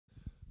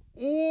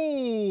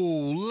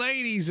Ooh,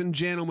 ladies and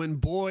gentlemen,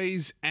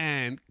 boys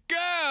and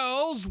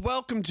girls,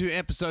 welcome to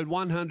episode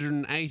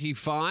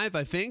 185,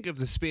 I think, of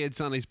the Spearhead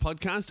Sundays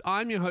podcast.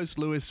 I'm your host,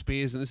 Lewis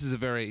Spears, and this is a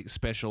very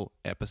special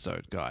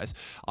episode, guys.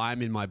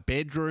 I'm in my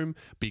bedroom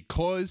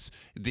because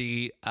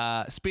the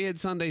Spearhead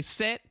Sundays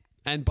set,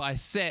 and by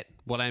set,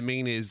 what I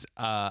mean is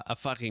a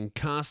fucking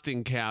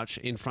casting couch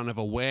in front of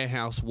a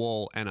warehouse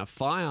wall and a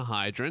fire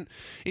hydrant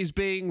is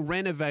being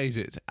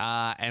renovated,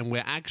 and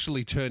we're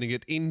actually turning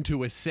it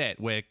into a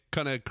set. We're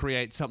going to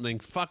create something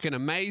fucking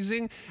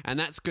amazing, and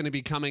that's going to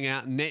be coming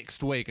out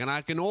next week. And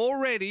I can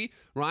already,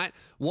 right,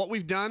 what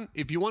we've done,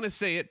 if you want to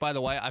see it, by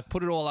the way, I've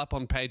put it all up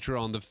on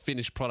Patreon, the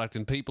finished product,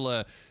 and people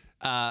are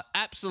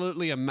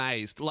absolutely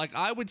amazed. Like,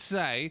 I would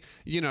say,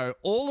 you know,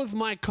 all of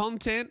my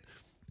content,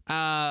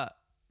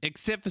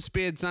 except for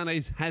Spearhead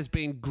Sundays, has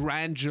been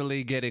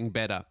gradually getting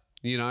better.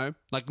 You know,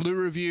 like Lou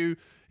Review,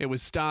 it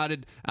was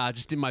started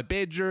just in my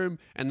bedroom,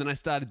 and then I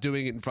started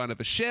doing it in front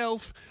of a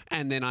shelf,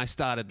 and then I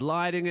started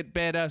lighting it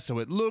better so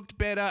it looked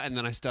better, and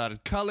then I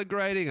started color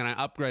grading, and I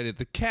upgraded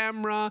the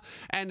camera,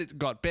 and it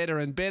got better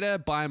and better.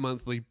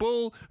 Bi-monthly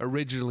bull.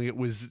 Originally it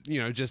was,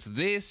 you know, just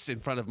this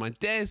in front of my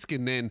desk,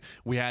 and then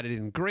we added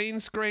in green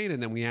screen,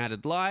 and then we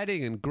added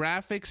lighting and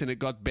graphics, and it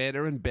got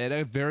better and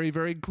better very,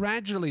 very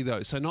gradually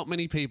though, so not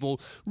many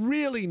people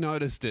really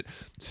noticed it.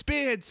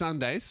 Spearhead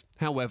Sundays,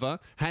 however,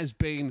 has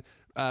been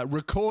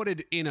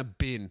recorded in a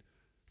bin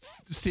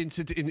since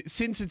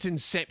its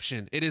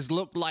inception. It has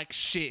looked like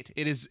shit.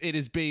 It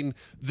has been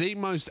the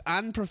most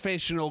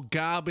unprofessional,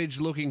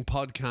 garbage-looking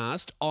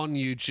podcast on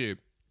YouTube.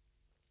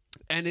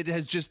 And it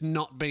has just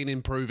not been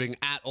improving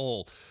at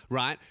all,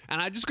 right? And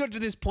I just got to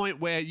this point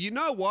where, you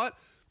know what?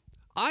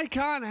 I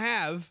can't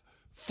have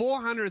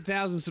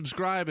 400,000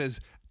 subscribers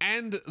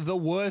and the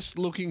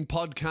worst-looking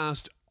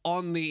podcast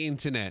on the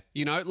internet.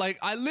 You know, like,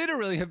 I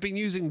literally have been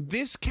using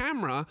this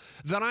camera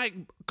that I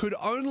could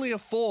only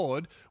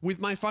afford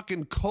with my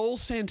fucking call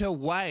center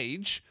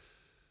wage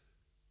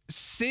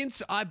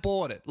since I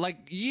bought it,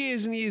 like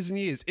years and years and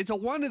years. It's a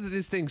wonder that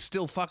this thing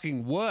still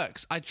fucking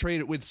works. I treat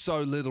it with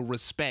so little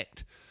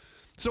respect.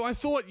 So I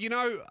thought, you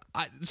know,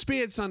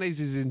 Spearhead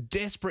Sundays is in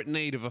desperate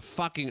need of a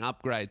fucking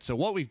upgrade. So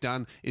what we've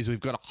done is we've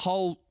got a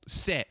whole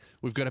set.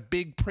 We've got a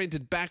big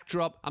printed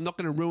backdrop. I'm not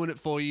going to ruin it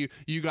for you.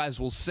 You guys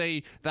will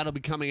see. That'll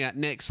be coming out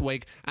next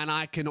week. And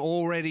I can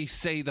already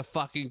see the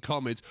fucking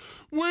comments.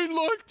 We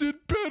liked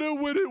it better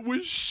when it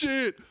was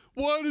shit.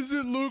 Why does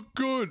it look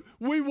good?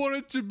 We want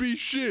it to be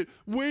shit.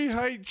 We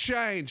hate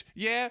change.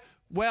 Yeah?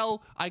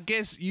 Well, I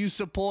guess you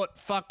support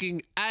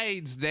fucking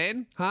AIDS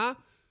then, huh?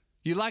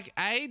 You like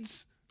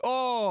AIDS?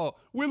 Oh,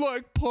 we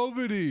like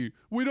poverty.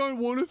 We don't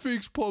want to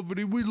fix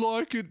poverty. We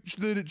like it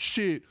that it's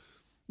shit.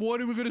 Why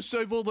are we going to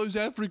save all those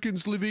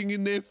Africans living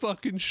in their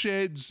fucking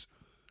sheds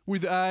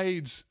with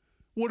AIDS?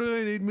 What do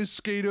they need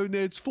mosquito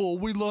nets for?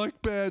 We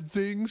like bad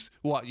things.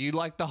 What, you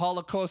like the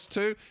Holocaust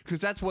too?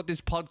 Because that's what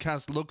this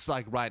podcast looks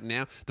like right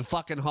now. The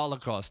fucking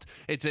Holocaust.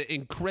 It's an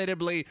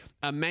incredibly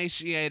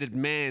emaciated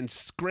man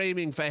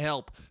screaming for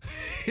help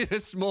in a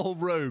small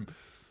room.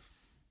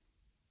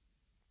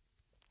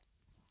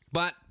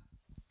 But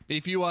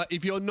if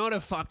you're not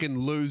a fucking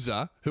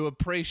loser who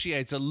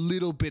appreciates a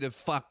little bit of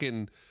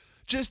fucking,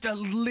 just a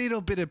little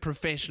bit of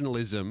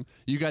professionalism,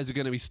 you guys are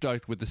going to be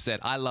stoked with the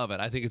set. I love it.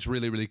 I think it's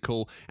really, really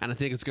cool, and I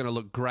think it's going to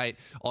look great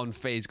on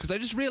feeds, because I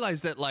just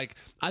realized that, like,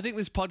 I think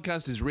this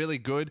podcast is really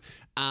good,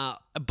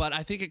 but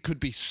I think it could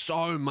be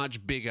so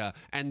much bigger,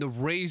 and the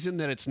reason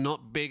that it's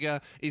not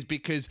bigger is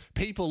because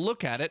people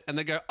look at it and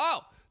they go,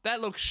 oh, that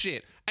looks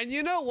shit. And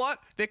you know what?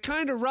 They're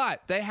kind of right.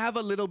 They have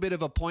a little bit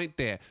of a point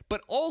there.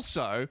 But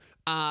also,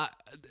 I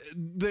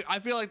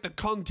feel like the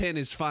content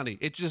is funny.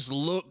 It just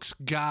looks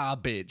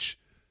garbage.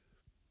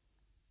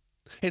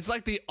 It's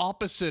like the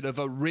opposite of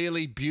a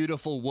really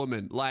beautiful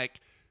woman. Like,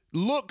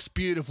 looks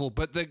beautiful,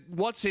 but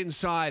what's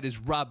inside is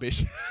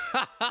rubbish.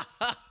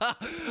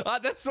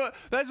 That's what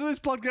this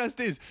podcast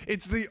is.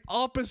 It's the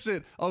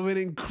opposite of an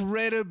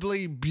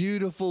incredibly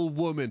beautiful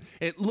woman.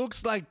 It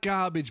looks like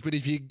garbage, but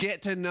if you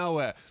get to know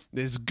her,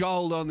 there's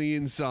gold on the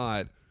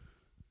inside.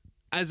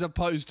 As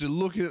opposed to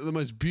looking at the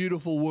most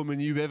beautiful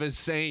woman you've ever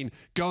seen,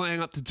 going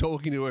up to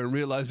talking to her and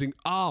realizing,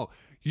 oh,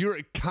 you're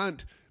a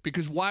cunt.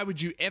 Because why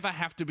would you ever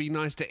have to be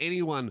nice to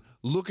anyone?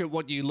 Look at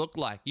what you look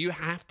like. You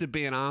have to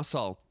be an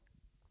asshole.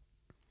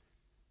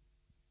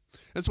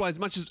 That's why as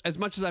much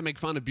as I make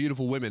fun of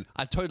beautiful women,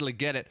 I totally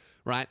get it,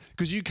 right?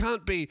 Because you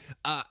can't be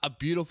a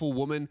beautiful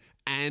woman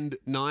and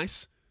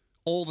nice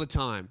all the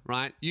time,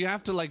 right? You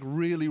have to, like,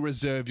 really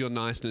reserve your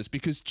niceness,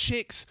 because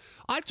chicks,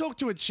 I talked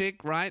to a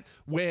chick, right,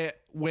 where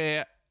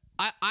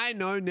I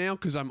know now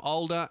because I'm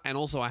older and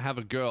also I have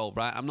a girl,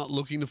 right? I'm not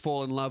looking to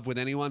fall in love with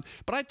anyone,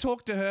 but I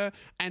talked to her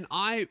and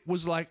I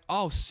was like,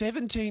 oh,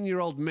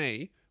 17-year-old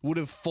me would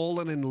have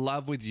fallen in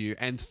love with you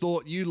and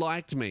thought you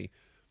liked me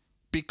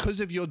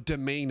because of your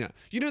demeanor.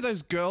 You know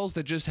those girls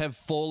that just have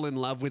fall in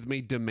love with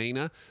me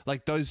demeanor?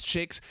 Like those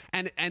chicks,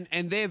 and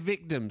they're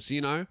victims, you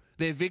know?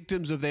 They're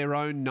victims of their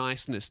own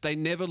niceness. They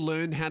never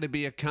learned how to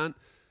be a cunt.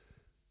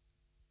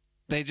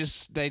 They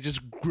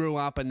just grew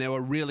up and they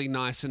were really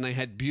nice and they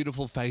had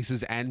beautiful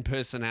faces and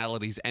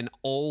personalities, and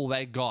all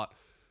they got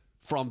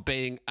from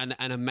being an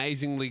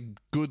amazingly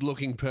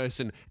good-looking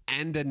person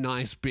and a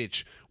nice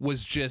bitch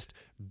was just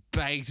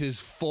betas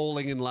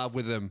falling in love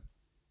with them,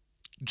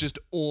 just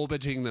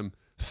orbiting them,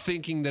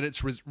 thinking that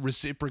it's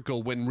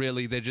reciprocal when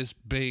really they're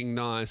just being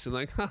nice and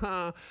like,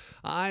 haha,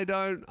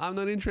 I'm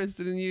not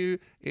interested in you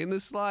in the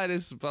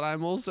slightest, but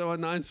I'm also a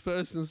nice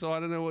person, so I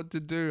don't know what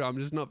to do. I'm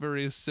just not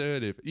very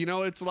assertive. You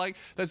know, it's like,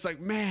 that's like,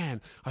 man,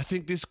 I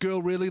think this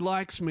girl really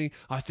likes me.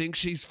 I think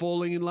she's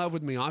falling in love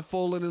with me. I've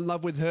fallen in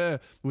love with her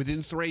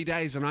within 3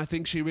 days and I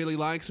think she really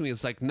likes me.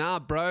 It's like, nah,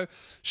 bro,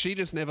 she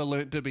just never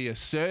learned to be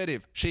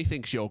assertive. She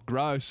thinks you're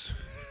gross,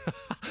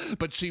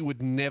 but she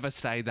would never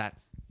say that.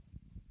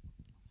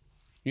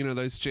 You know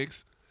those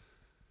chicks?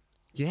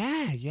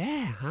 Yeah,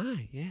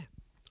 hi, yeah.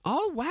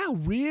 Oh, wow,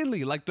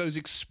 really? Like those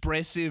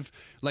expressive,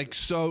 like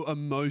so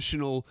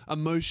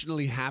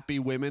emotionally happy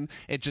women.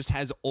 It just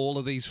has all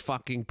of these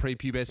fucking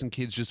prepubescent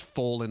kids just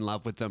fall in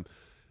love with them.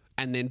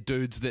 And then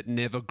dudes that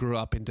never grew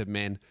up into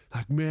men.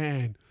 Like,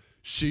 man,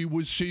 she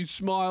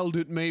smiled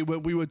at me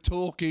when we were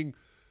talking.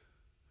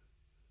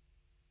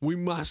 We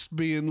must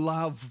be in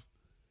love.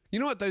 You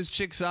know what those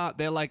chicks are?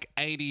 They're like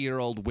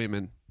 80-year-old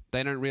women.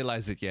 They don't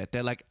realize it yet.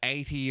 They're like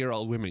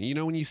 80-year-old women. You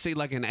know, when you see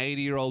like an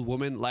 80-year-old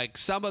woman, like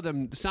some of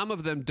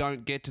them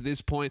don't get to this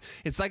point.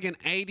 It's like an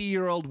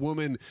 80-year-old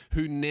woman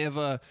who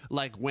never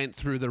like went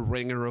through the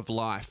ringer of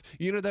life.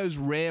 You know those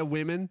rare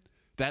women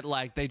that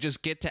like they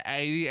just get to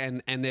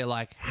 80 and they're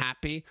like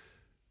happy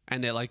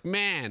and they're like,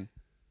 man,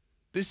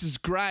 this is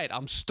great.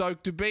 I'm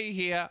stoked to be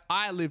here.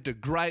 I lived a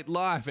great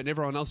life. And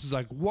everyone else is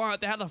like,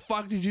 what? How the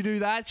fuck did you do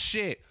that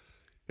shit?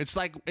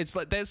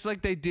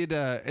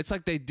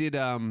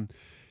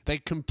 They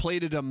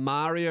completed a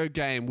Mario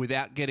game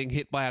without getting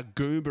hit by a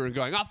Goomba and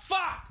going, oh,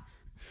 fuck!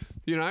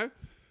 You know?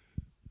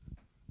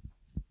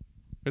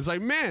 It's like,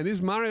 man,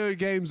 this Mario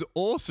game's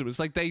awesome. It's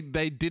like they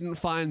didn't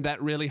find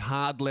that really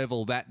hard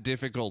level that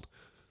difficult.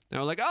 They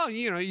were like, oh,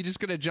 you know, you're just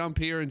going to jump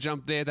here and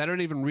jump there. They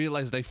don't even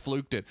realize they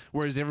fluked it.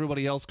 Whereas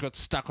everybody else got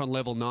stuck on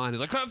level 9. It's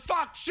like, oh,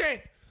 fuck,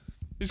 shit!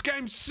 This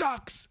game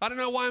sucks! I don't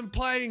know why I'm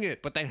playing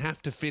it. But they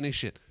have to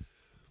finish it.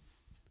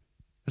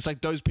 It's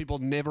like those people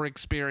never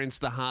experience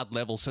the hard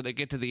level, so they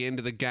get to the end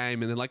of the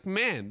game and they're like,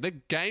 man, the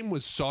game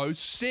was so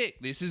sick.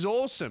 This is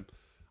awesome.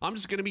 I'm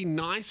just going to be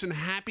nice and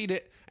happy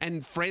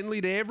and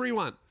friendly to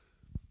everyone.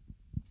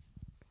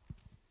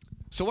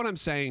 So what I'm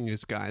saying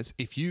is, guys,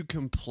 if you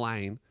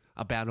complain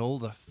about all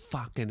the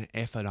fucking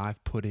effort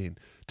I've put in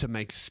to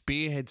make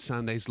Spearhead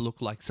Sundays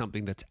look like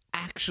something that's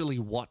actually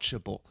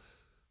watchable,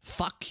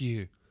 fuck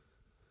you.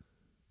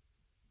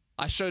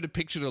 I showed a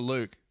picture to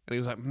Luke and he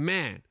was like,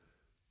 man,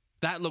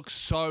 that looks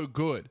so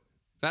good.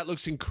 That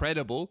looks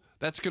incredible.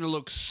 That's going to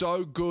look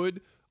so good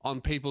on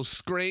people's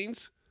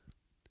screens.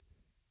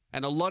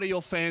 And a lot of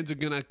your fans are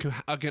going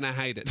to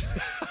hate it.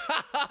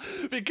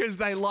 Because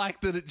they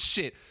like that it's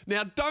shit.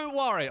 Now don't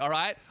worry, all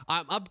right?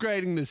 I'm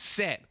upgrading the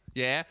set,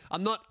 yeah?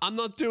 I'm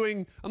not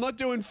doing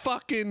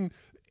fucking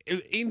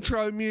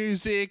intro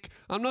music.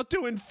 I'm not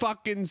doing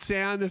fucking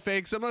sound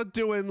effects. I'm not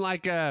doing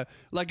like a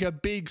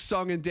big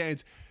song and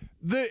dance.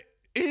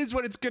 Here's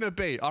what it's going to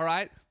be, all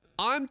right?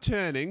 I'm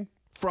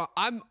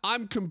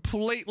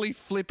completely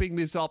flipping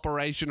this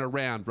operation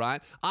around,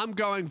 right? I'm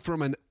going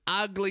from an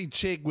ugly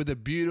chick with a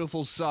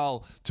beautiful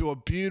soul to a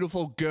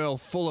beautiful girl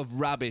full of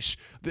rubbish.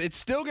 It's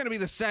still going to be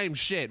the same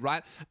shit,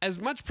 right? As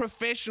much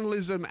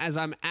professionalism as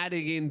I'm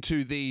adding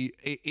into the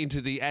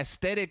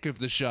aesthetic of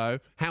the show,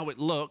 how it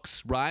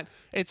looks, right?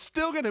 It's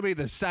still going to be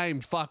the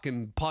same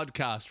fucking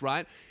podcast,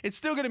 right? It's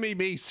still going to be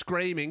me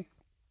screaming,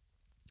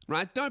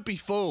 right? Don't be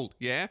fooled,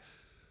 yeah?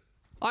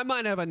 I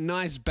might have a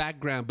nice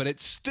background, but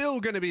it's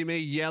still going to be me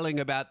yelling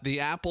about the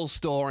Apple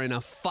Store in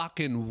a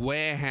fucking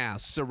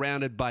warehouse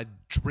surrounded by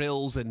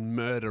drills and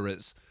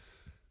murderers.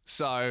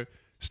 So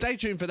stay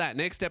tuned for that.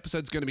 Next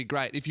episode's going to be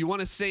great. If you want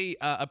to see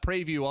a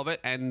preview of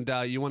it and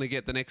you want to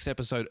get the next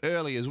episode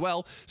early as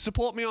well,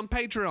 support me on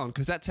Patreon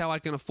because that's how I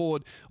can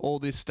afford all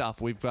this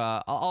stuff.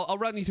 I'll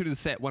run you through the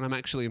set when I'm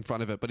actually in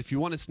front of it, but if you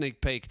want a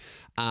sneak peek,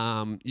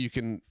 you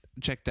can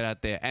check that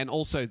out there. And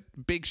also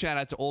big shout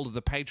out to all of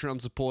the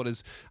Patreon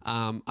supporters.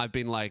 I've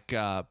been like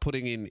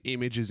putting in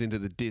images into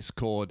the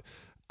Discord,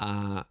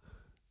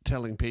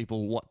 telling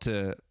people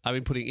I've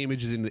been putting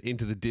images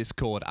into the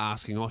Discord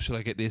asking, oh, should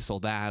I get this or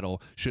that, or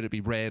should it be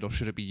red or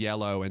should it be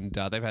yellow? And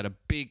they've had a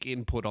big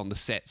input on the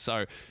set.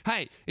 So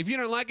hey, if you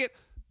don't like it,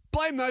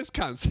 blame those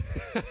cunts.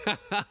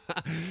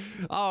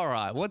 All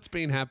right, what's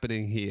been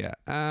happening here?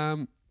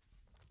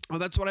 Well,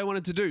 that's what I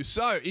wanted to do.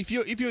 So if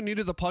you're new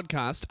to the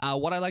podcast,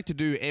 what I like to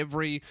do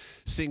every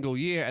single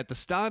year at the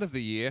start of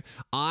the year,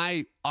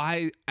 I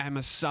am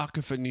a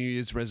sucker for New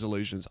Year's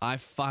resolutions. I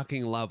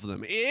fucking love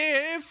them.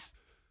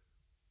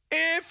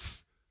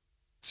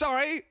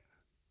 Sorry,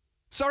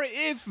 Sorry,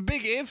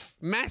 big if,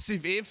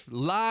 massive if,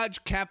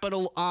 large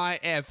capital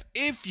IF.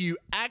 If you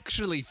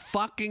actually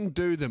fucking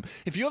do them.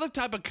 If you're the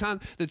type of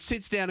cunt that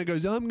sits down and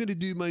goes, I'm going to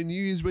do my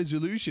New Year's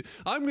resolution.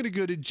 I'm going to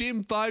go to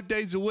gym 5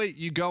 days a week.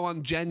 You go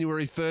on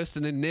January 1st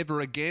and then never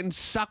again.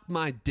 Suck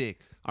my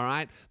dick. All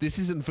right? This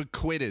isn't for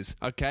quitters,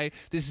 okay?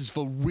 This is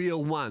for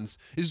real ones.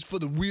 This is for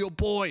the real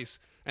boys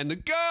and the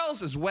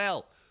girls as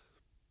well.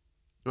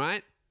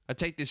 Right? I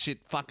take this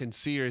shit fucking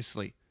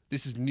seriously.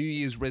 This is New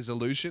Year's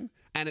resolution,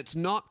 and it's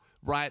not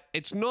right.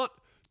 It's not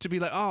to be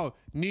like, oh,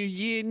 new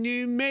year,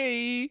 new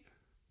me.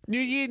 New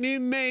year, new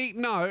me.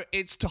 No,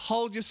 it's to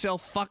hold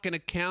yourself fucking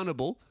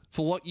accountable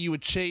for what you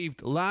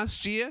achieved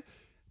last year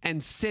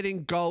and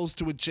setting goals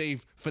to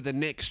achieve for the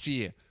next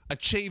year.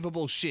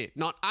 Achievable shit.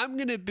 Not, I'm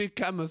going to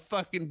become a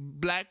fucking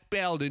black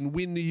belt and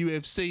win the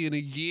UFC in a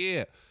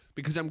year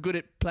because I'm good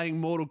at playing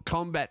Mortal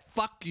Kombat.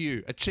 Fuck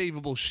you.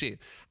 Achievable shit.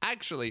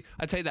 Actually,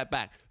 I take that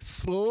back.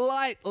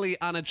 Slightly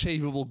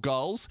unachievable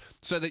goals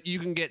so that you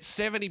can get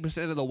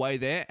 70% of the way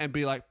there and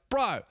be like,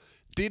 bro,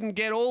 didn't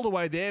get all the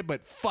way there,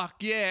 but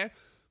fuck yeah.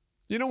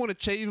 You don't want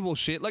achievable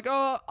shit. Like,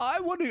 oh, I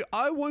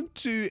want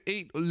to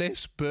eat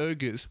less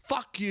burgers.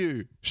 Fuck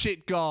you.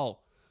 Shit goal.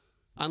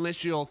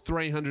 Unless you're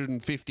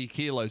 350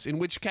 kilos, in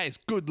which case,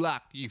 good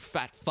luck, you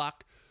fat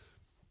fuck.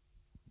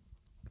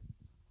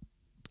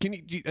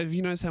 Have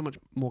you noticed how much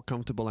more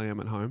comfortable I am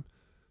at home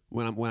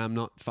when I'm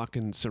not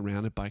fucking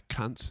surrounded by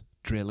cunts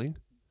drilling?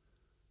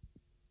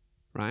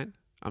 Right?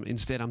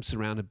 Instead, I'm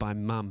surrounded by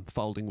mum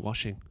folding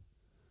washing.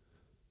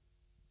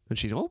 And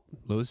she's, oh,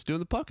 Lewis is doing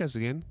the podcast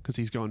again because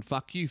he's going,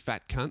 fuck you,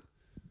 fat cunt.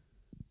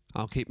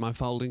 I'll keep my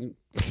folding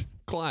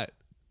quiet.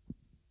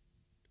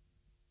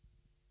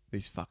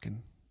 These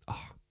fucking,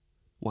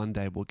 one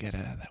day we'll get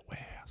out of that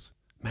warehouse.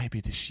 Maybe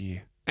this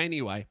year.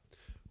 Anyway,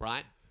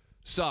 right?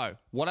 So,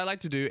 what I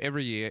like to do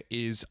every year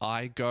is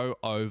I go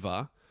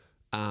over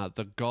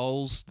the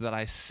goals that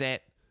I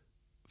set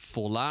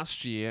for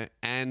last year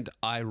and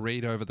I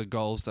read over the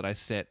goals that I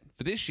set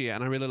for this year,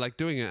 and I really like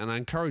doing it, and I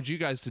encourage you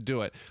guys to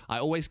do it. I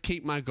always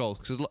keep my goals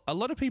because a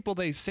lot of people,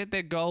 they set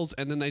their goals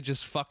and then they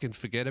just fucking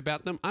forget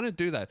about them. I don't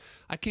do that.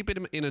 I keep it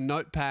in a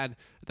notepad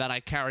that I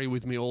carry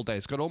with me all day.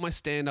 It's got all my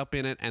stand-up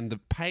in it, and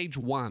the page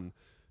 1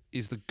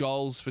 is the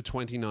goals for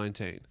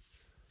 2019.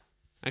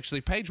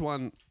 Actually, page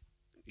 1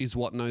 is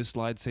what No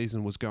Slide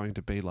Season was going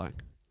to be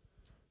like.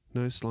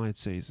 No Slide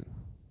Season.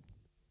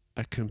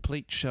 A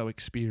complete show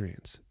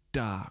experience.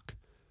 Dark.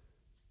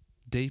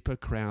 Deeper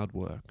crowd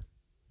work.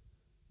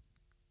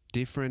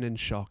 Different and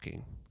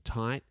shocking.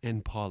 Tight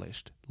and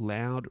polished.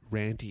 Loud,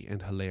 ranty,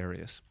 and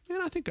hilarious.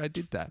 And I think I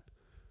did that.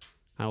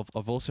 I've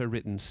also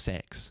written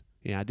sex.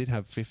 Yeah, I did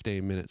have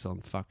 15 minutes on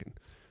fucking.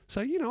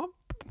 So, you know,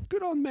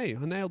 good on me.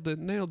 I nailed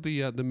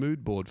the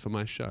mood board for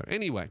my show.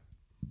 Anyway.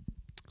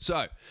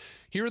 So,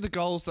 here are the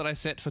goals that I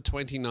set for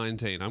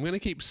 2019. I'm going to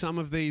keep some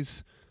of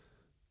these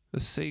a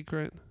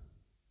secret.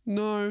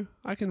 No,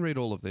 I can read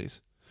all of these.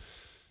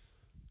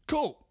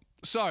 Cool.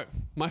 So,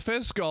 my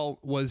first goal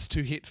was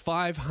to hit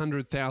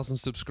 500,000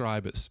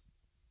 subscribers.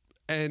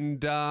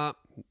 And I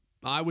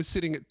was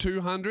sitting at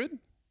 200.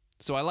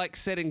 So, I like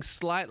setting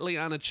slightly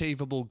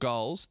unachievable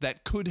goals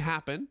that could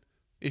happen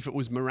if it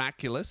was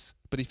miraculous.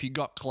 But if you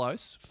got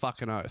close,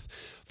 fucking oath.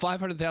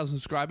 500,000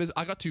 subscribers,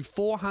 I got to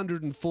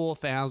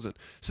 404,000.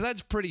 So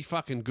that's pretty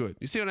fucking good.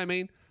 You see what I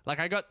mean? Like,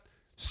 I got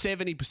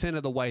 70%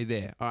 of the way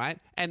there, all right?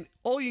 And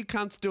all you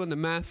cunts doing the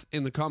math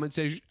in the comment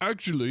section,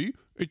 actually,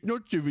 it's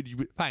not 70.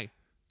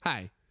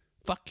 Hey,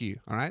 fuck you,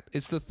 all right?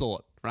 It's the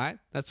thought, right?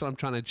 That's what I'm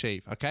trying to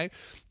achieve, okay?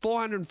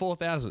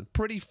 404,000,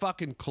 pretty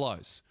fucking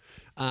close.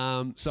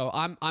 So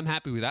I'm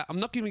happy with that. I'm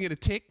not giving it a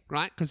tick,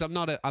 right? Because I'm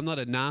not a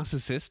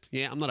narcissist.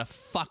 Yeah, I'm not a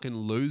fucking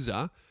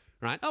loser.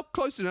 Right? Oh,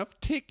 close enough.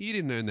 Tick. You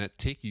didn't earn that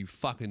tick, you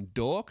fucking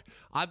dork.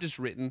 I've just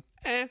written,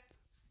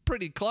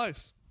 pretty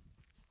close.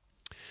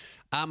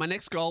 My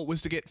next goal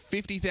was to get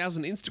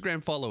 50,000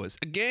 Instagram followers.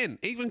 Again,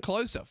 even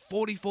closer.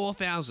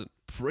 44,000.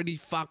 Pretty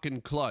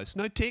fucking close.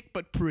 No tick,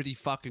 but pretty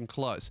fucking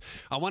close.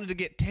 I wanted to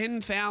get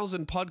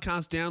 10,000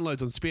 podcast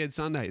downloads on Spearhead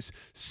Sundays.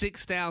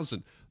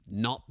 6,000.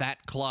 Not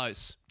that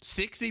close.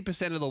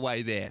 60% of the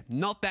way there.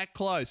 Not that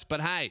close.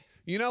 But hey,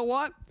 you know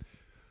what?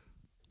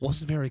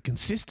 Wasn't very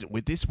consistent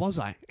with this, was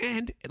I?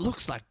 And it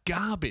looks like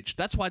garbage.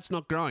 That's why it's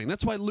not growing.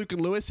 That's why Luke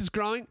and Lewis is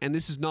growing and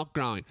this is not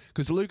growing.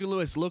 Because Luke and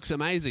Lewis looks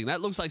amazing.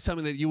 That looks like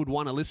something that you would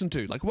want to listen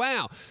to. Like,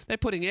 wow, they're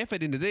putting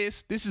effort into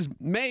this. This is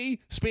me,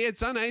 Spearhead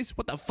Sundays.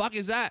 What the fuck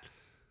is that?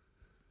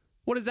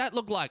 What does that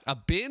look like? A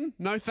bin?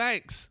 No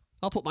thanks.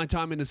 I'll put my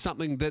time into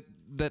something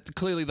that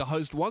clearly the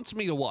host wants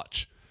me to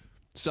watch.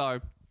 So,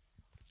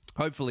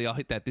 hopefully I'll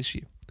hit that this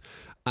year.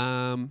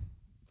 Where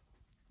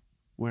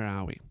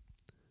are we?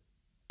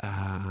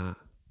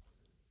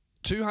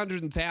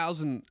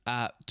 200,000,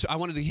 I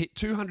wanted to hit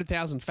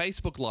 200,000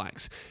 Facebook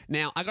likes.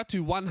 Now, I got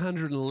to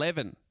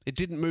 111. It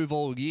didn't move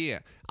all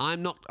year.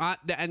 And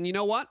you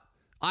know what?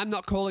 I'm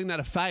not calling that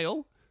a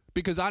fail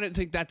because I don't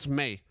think that's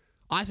me.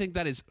 I think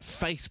that is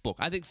Facebook.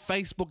 I think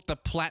Facebook, the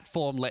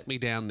platform, let me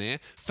down there.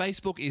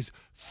 Facebook is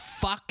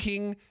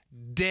fucking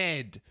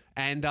dead.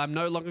 And I'm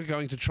no longer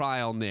going to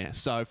try on there.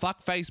 So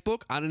fuck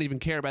Facebook. I don't even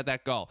care about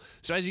that goal.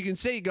 So as you can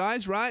see,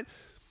 guys, right?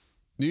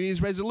 New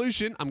Year's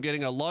resolution, I'm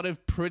getting a lot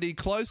of pretty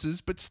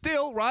closes, but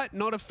still, right,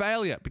 not a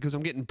failure because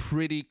I'm getting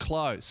pretty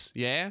close.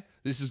 Yeah?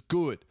 This is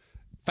good.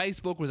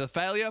 Facebook was a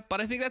failure, but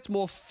I think that's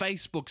more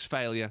Facebook's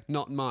failure,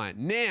 not mine.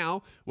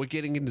 Now, we're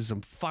getting into some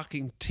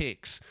fucking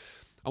ticks.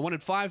 I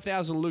wanted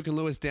 5,000 Luke and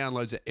Lewis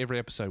downloads at every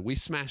episode. We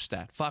smashed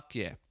that. Fuck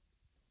yeah.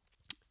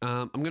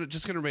 I'm gonna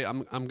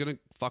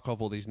fuck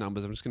off all these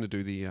numbers. I'm just gonna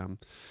do the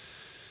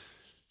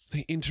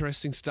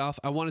interesting stuff.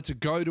 I wanted to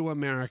go to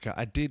America.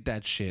 I did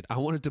that shit. I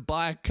wanted to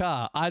buy a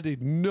car. I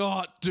did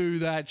not do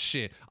that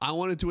shit. I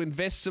wanted to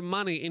invest some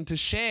money into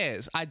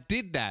shares. I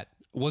did that.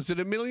 Was it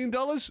 $1 million?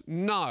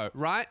 No,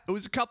 right? It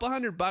was a couple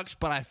 $100,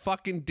 but I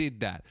fucking did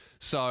that.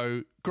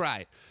 So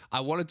great. I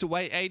wanted to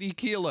weigh 80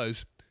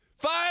 kilos.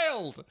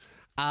 Failed.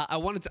 I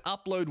wanted to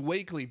upload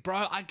weekly.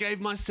 Bro, I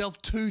gave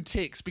myself 2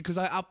 ticks because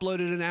I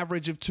uploaded an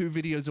average of 2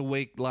 videos a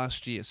week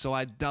last year. So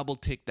I double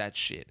ticked that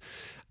shit.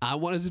 I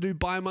wanted to do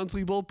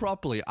bi-monthly ball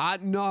properly. I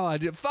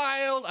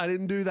failed. I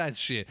didn't do that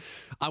shit.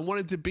 I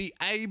wanted to be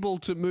able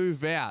to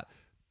move out.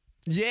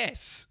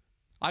 Yes.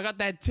 I got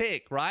that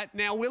tick, right?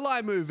 Now, will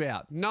I move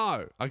out?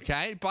 No,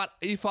 okay? But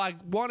if I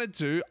wanted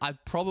to, I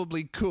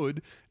probably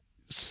could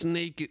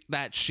sneak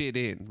that shit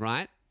in,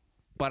 right?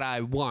 But I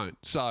won't.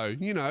 So,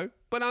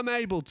 but I'm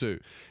able to.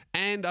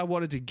 And I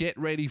wanted to get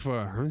ready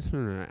for,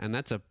 and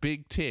that's a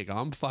big tick.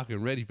 I'm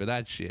fucking ready for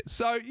that shit.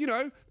 So,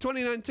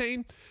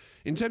 2019,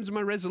 in terms of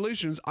my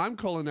resolutions, I'm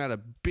calling that a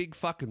big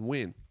fucking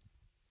win.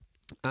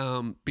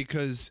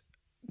 Because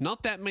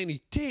not that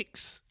many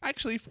ticks.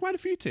 Actually, quite a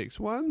few ticks.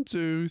 1,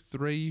 2,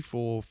 3,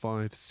 4,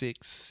 5,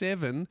 6,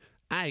 7,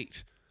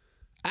 8.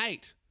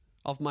 8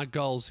 of my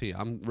goals here.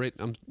 I'm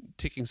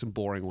ticking some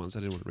boring ones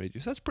I didn't want to read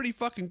you. So that's pretty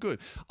fucking good.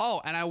 Oh,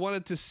 and I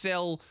wanted to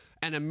sell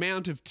an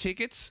amount of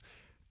tickets,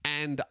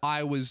 and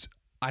I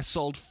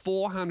sold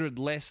 400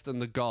 less than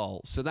the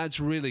goal. So that's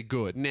really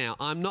good. Now,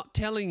 I'm not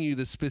telling you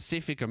the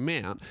specific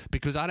amount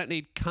because I don't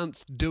need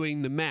cunts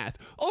doing the math.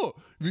 Oh,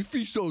 if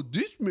he sold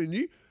this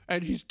many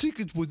and his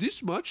tickets were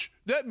this much,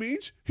 that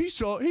means he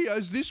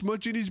has this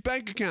much in his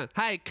bank account.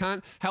 Hey,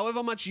 cunt,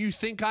 however much you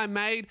think I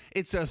made,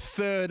 it's a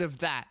third of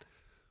that.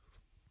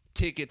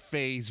 Ticket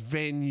fees,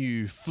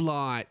 venue,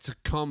 flights,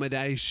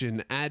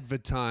 accommodation,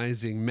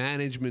 advertising,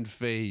 management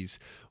fees,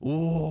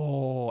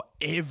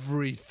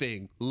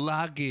 everything,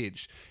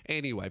 luggage.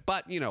 Anyway,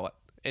 but you know what?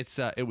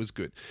 It was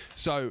good.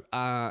 So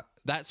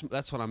that's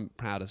what I'm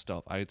proudest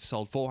of. I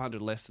sold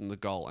 400 less than the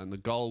goal, and the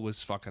goal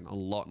was fucking a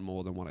lot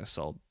more than what I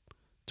sold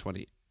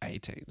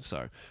 2018.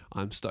 So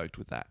I'm stoked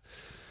with that.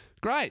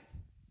 Great.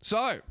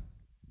 So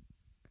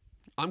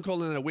I'm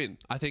calling it a win.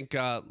 I think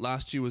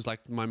last year was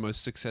like my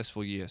most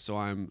successful year, so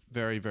I'm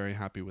very, very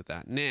happy with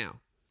that.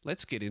 Now,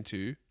 let's get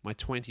into my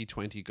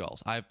 2020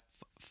 goals. I have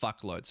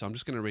fuckloads, so I'm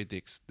just going to read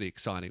the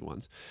exciting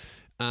ones.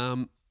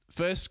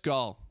 First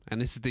goal,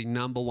 and this is the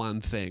number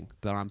one thing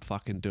that I'm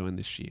fucking doing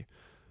this year.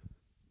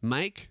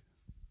 I've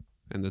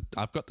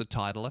got the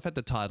title. I've had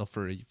the title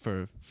for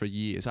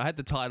years. I had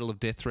the title of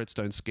Death Threats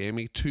Don't Scare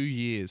Me 2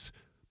 years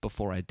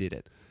before I did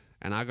it,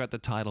 and I got the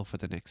title for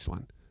the next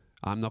one.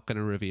 I'm not going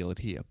to reveal it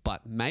here,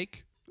 but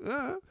make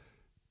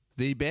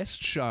the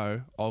best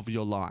show of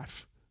your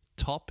life.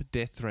 Top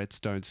Death Threats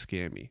Don't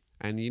Scare Me.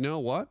 And you know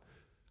what?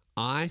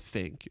 I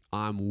think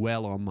I'm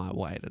well on my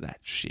way to that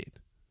shit.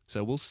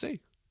 So we'll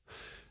see.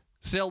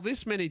 Sell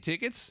this many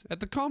tickets at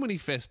the Comedy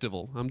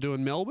Festival. I'm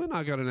doing Melbourne.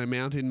 I got an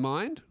amount in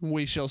mind.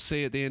 We shall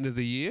see at the end of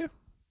the year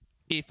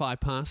if I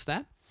pass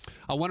that.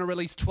 I want to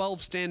release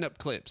 12 stand-up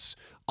clips.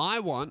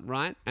 I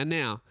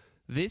now,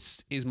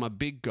 this is my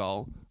big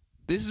goal.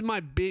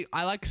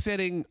 I like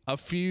setting a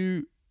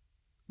few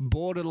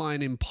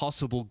borderline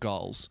impossible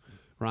goals,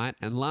 right?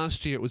 And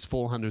last year it was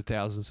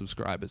 400,000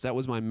 subscribers. That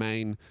was my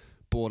main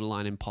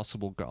borderline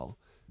impossible goal.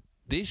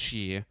 This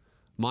year,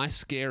 my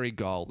scary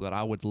goal that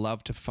I would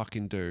love to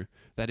fucking do,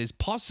 that is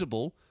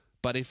possible,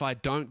 but if I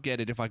don't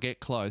get it, if I get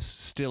close,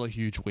 still a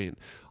huge win.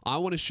 I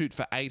want to shoot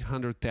for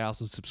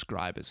 800,000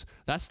 subscribers.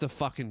 That's the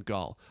fucking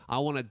goal. I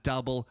want to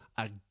double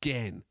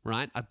again,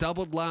 right? I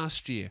doubled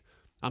last year.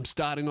 I'm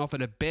starting off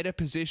at a better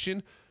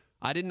position.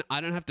 I don't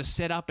have to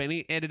set up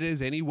any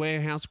editors, any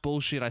warehouse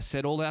bullshit. I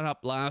set all that up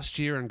last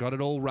year and got it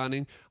all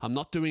running. I'm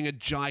not doing a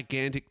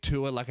gigantic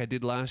tour like I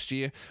did last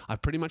year. I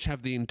pretty much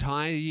have the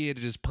entire year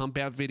to just pump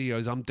out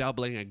videos. I'm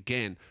doubling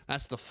again.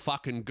 That's the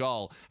fucking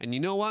goal. And you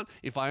know what?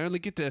 If I only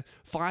get to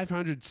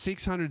 500,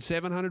 600,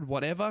 700,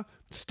 whatever,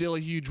 still a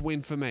huge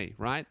win for me,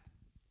 right?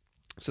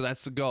 So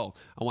that's the goal.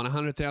 I want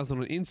 100,000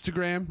 on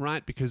Instagram,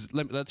 right? Because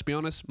let's be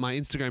honest, my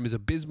Instagram is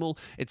abysmal.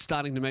 It's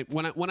starting to make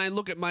when I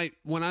look at my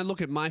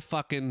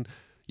fucking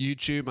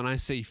YouTube and I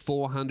see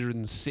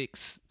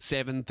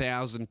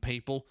 407,000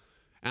 people,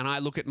 and I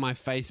look at my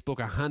Facebook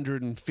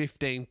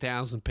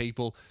 115,000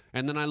 people,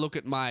 and then I look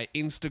at my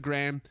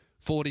Instagram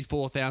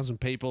 44,000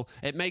 people.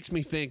 It makes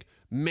me think,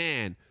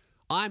 man,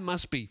 I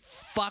must be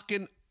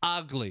fucking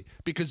ugly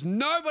because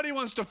nobody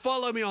wants to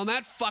follow me on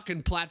that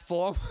fucking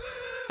platform.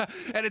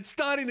 And it's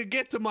starting to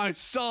get to my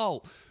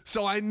soul.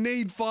 So I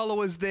need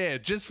followers there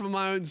just for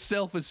my own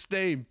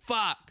self-esteem.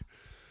 Fuck.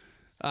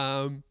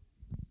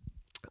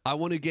 I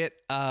want to get,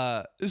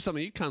 this is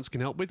something you cunts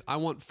can help with. I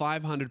want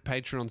 500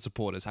 Patreon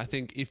supporters. I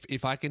think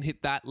if I can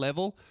hit that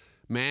level,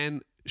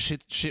 man,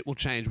 shit will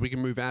change. We can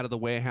move out of the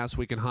warehouse.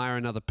 We can hire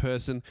another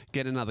person,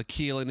 get another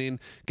Keelan in,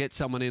 get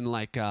someone in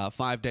like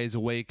 5 days a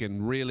week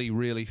and really,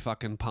 really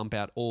fucking pump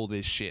out all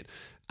this shit.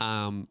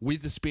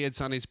 With the Spearhead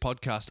Sundays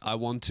podcast,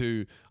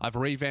 I've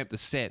revamped the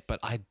set,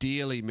 but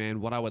ideally,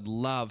 man, what I would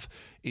love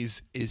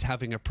is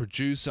having a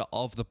producer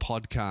of the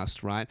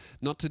podcast, right?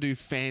 Not to do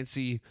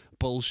fancy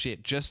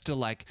bullshit, just to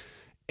like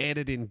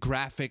edit in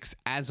graphics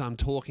as I'm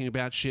talking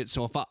about shit.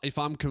 So if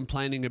I'm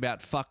complaining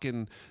about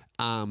fucking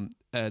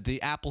the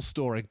Apple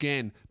Store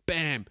again,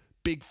 bam,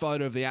 big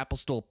photo of the Apple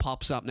Store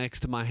pops up next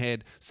to my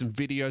head. Some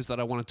videos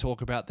that I want to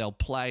talk about, they'll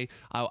play.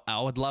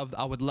 I would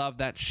love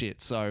that shit.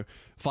 So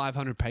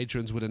 500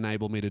 patrons would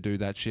enable me to do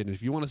that shit. And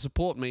if you want to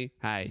support me,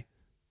 hey,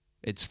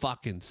 it's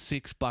fucking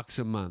 $6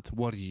 a month.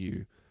 What are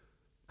you?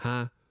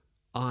 Huh?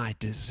 I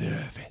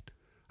deserve it.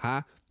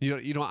 Huh?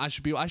 You know I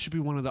should be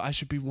one of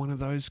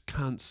those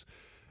cunts.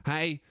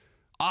 Hey,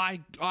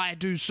 I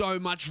do so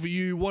much for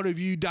you. What have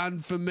you done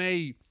for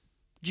me?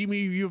 Give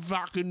me your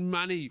fucking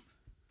money.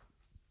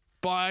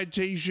 Buy a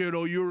t-shirt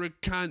or you're a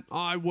cunt.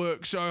 I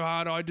work so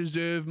hard. I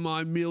deserve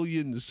my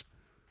millions.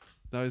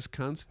 Those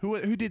cunts.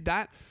 Who did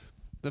that?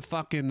 The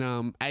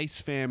fucking Ace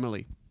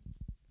family.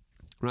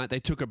 Right? They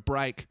took a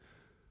break.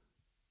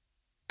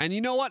 And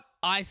you know what?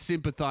 I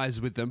sympathize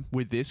with them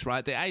with this,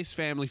 right? The Ace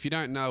family, if you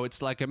don't know,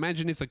 it's like,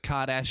 imagine if the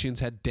Kardashians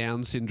had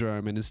Down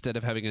syndrome and instead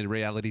of having a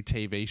reality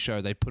TV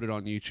show, they put it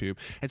on YouTube.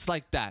 It's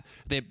like that.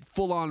 They're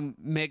full-on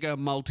mega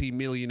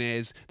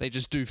multi-millionaires. They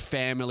just do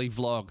family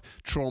vlog,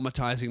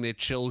 traumatizing their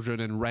children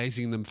and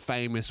raising them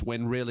famous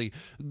when really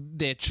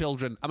their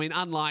children, I mean,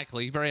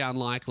 unlikely, very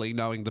unlikely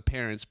knowing the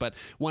parents, but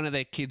one of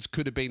their kids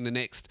could have been the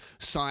next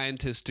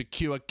scientist to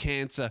cure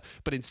cancer,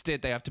 but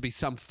instead they have to be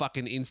some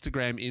fucking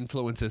Instagram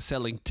influencer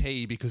selling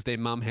tea because their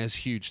mum has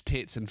huge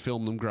tits and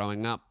film them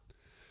growing up,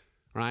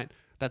 right?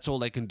 That's all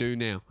they can do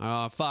now.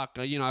 Oh, fuck,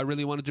 you know, I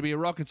really wanted to be a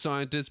rocket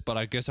scientist, but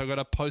I guess I got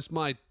to post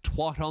my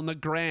twat on the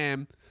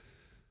gram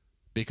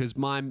because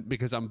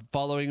I'm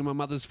following in my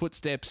mother's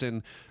footsteps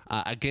and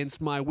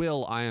against my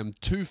will, I am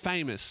too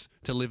famous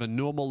to live a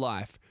normal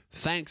life.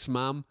 Thanks,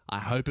 Mum. I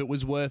hope it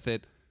was worth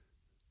it.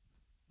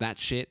 That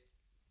shit.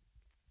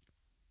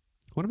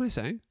 What am I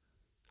saying?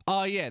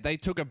 Oh, yeah, they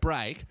took a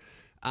break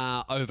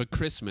over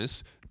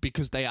Christmas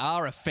because they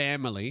are a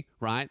family,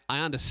 right?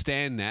 I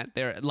understand that.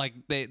 They're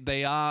like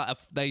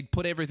they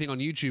put everything on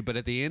YouTube, but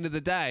at the end of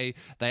the day,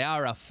 they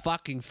are a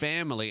fucking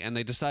family, and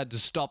they decided to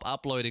stop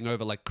uploading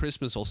over like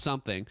Christmas or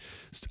something,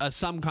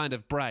 some kind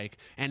of break,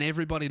 and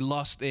everybody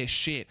lost their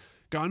shit.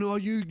 Going, oh,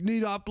 you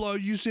need to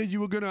upload. You said you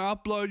were going to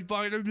upload.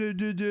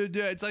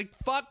 It's like,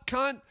 fuck,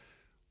 cunt.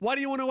 What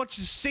do you want to watch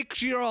a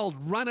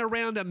 6-year-old run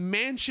around a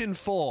mansion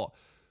for?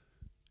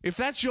 If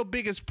that's your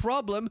biggest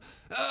problem,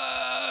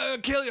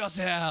 kill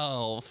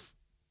yourself.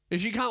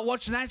 If you can't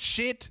watch that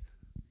shit.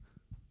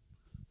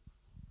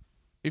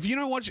 If you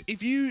don't watch,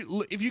 if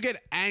you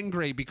get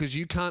angry because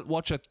you can't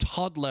watch a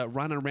toddler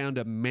run around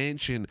a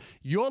mansion,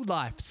 your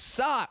life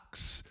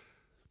sucks.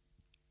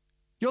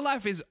 Your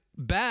life is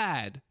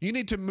bad. You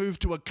need to move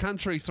to a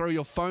country, throw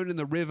your phone in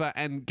the river,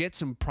 and get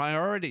some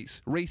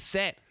priorities.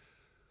 Reset.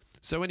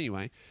 So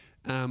anyway,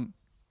 I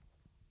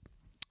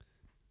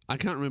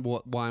can't remember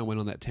why I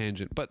went on that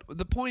tangent, but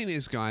the point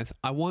is, guys,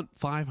 I want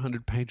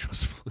 500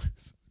 patrons for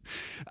this.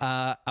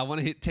 I want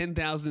to hit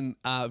 10,000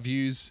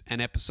 views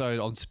an episode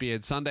on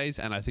Spearhead Sundays,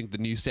 and I think the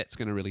new set's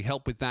going to really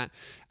help with that.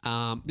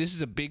 This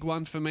is a big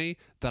one for me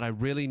that I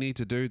really need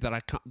to do,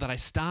 that I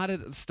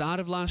started at the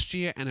start of last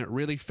year, and it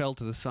really fell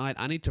to the side.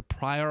 I need to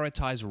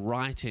prioritize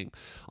writing.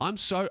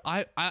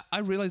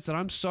 I realize that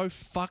I'm so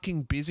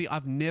fucking busy.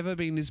 I've never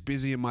been this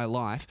busy in my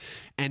life,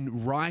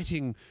 and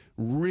writing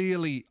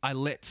really, I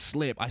let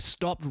slip. I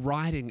stopped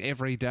writing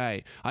every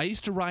day. I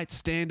used to write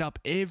stand-up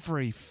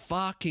every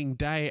fucking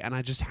day, and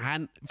I just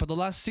hadn't for the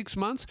last 6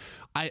 months.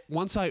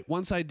 Once I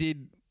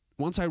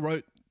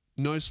wrote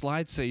No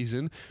Slide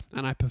Season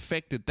and I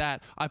perfected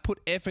that, I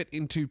put effort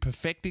into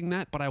perfecting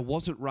that, but I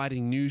wasn't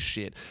writing new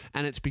shit.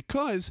 And it's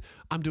because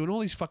I'm doing all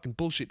these fucking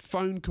bullshit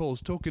phone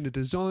calls, talking to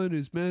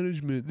designers,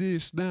 management,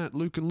 this, that,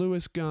 Luke and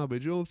Lewis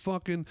garbage, all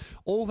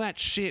that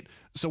shit.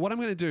 So what I'm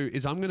going to do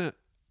is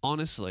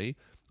honestly,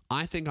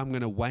 I think I'm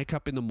going to wake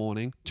up in the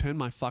morning, turn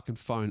my fucking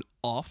phone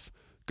off,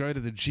 go to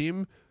the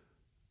gym,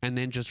 and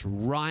then just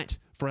write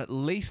for at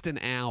least an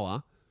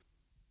hour.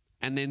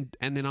 And then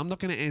I'm not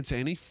going to answer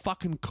any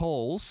fucking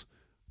calls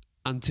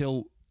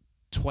until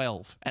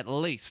 12, at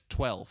least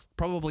 12,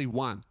 probably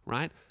 1,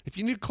 right? If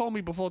you need to call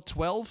me before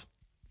 12,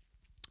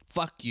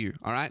 fuck you,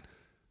 all right?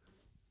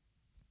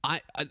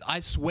 I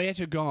swear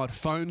to God,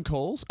 phone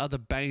calls are the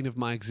bane of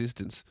my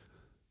existence.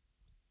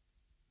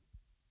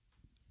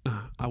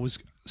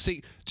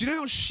 See, do you know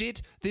how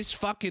shit this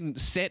fucking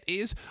set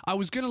is? I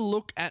was going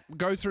to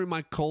go through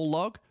my call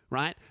log,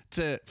 right,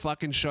 to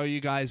fucking show you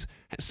guys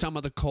some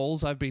of the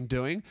calls I've been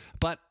doing,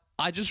 but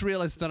I just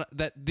realized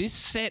that this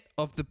set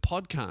of the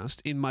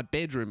podcast in my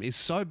bedroom is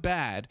so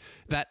bad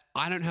that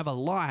I don't have a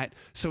light,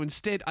 so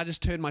instead I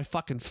just turned my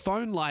fucking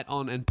phone light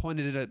on and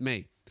pointed it at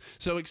me.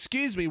 So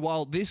excuse me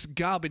while this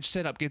garbage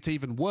setup gets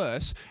even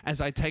worse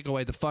as I take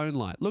away the phone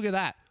light. Look at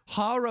that.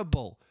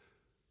 Horrible.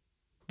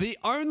 The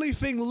only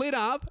thing lit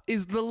up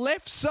is the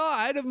left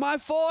side of my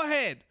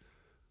forehead.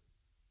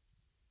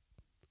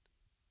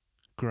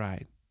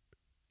 Great.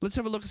 Let's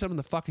have a look at some of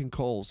the fucking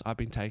calls I've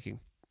been taking.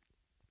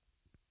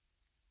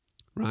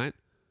 Right?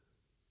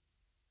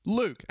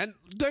 Luke, and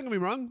don't get me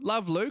wrong,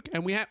 love Luke,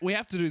 and we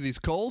have to do these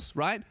calls,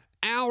 right?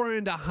 Hour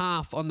and a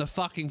half on the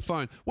fucking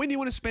phone. When do you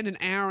want to spend an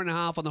hour and a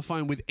half on the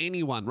phone with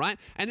anyone, right?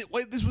 And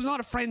this was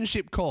not a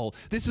friendship call.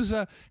 This was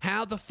a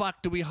how the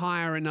fuck do we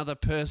hire another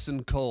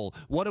person call.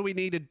 What do we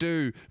need to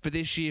do for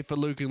this year for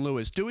Luke and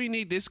Lewis? Do we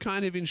need this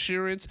kind of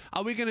insurance?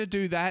 Are we going to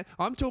do that?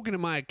 I'm talking to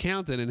my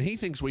accountant and he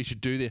thinks we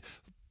should do this.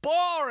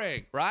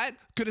 Boring, right?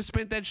 Could have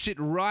spent that shit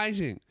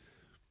writing.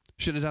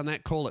 Should have done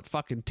that call at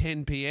fucking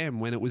 10 p.m.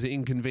 when it was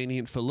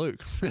inconvenient for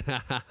Luke.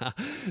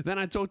 Then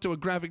I talked to a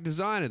graphic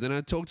designer. Then I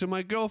talked to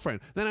my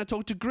girlfriend. Then I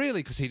talked to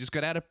Greeley because he just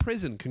got out of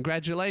prison.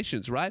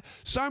 Congratulations, right?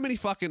 So many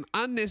fucking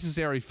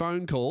unnecessary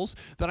phone calls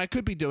that I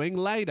could be doing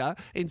later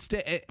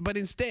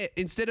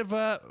instead of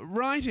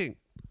writing.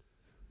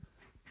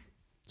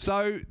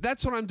 So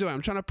that's what I'm doing.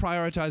 I'm trying to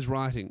prioritize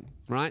writing,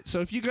 right?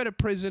 So if you go to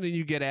prison and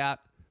you get out,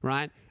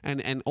 right,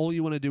 and all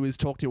you want to do is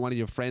talk to one of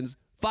your friends,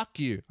 fuck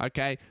you,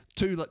 okay?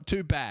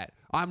 Too bad.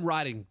 I'm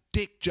writing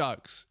dick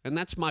jokes, and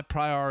that's my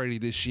priority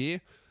this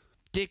year.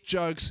 Dick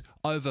jokes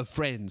over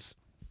friends.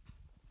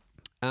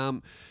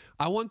 I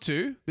want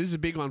to, this is a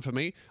big one for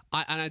me,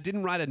 and I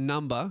didn't write a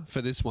number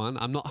for this one.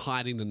 I'm not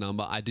hiding the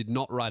number. I did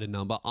not write a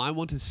number. I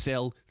want to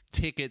sell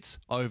tickets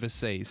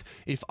overseas.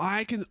 If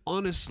I can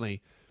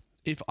honestly...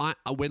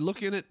 we're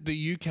looking at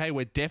the UK,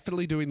 we're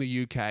definitely doing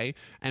the UK,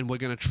 and we're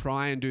going to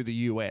try and do the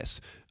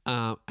US.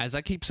 As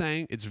I keep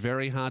saying, it's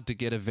very hard to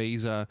get a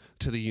visa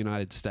to the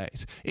United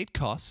States. It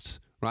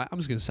costs, right? I'm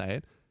just going to say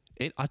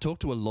it. I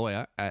talked to a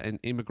lawyer, an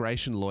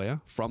immigration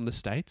lawyer from the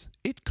States.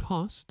 It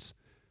costs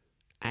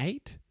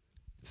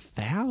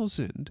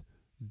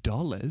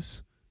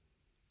 $8,000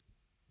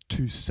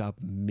 to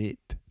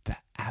submit the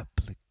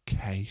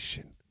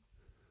application.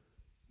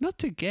 Not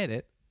to get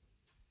it,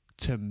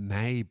 to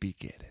maybe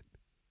get it.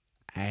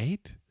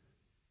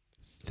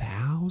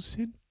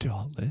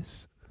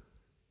 $8,000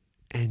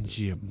 and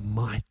you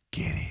might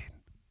get in.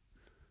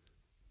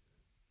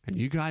 And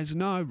you guys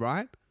know,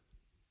 right?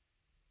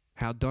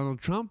 How Donald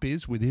Trump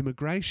is with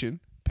immigration.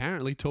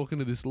 Apparently, talking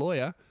to this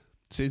lawyer,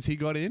 since he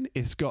got in,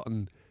 it's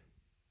gotten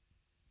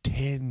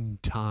 10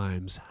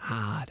 times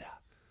harder.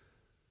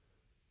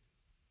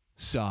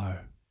 So,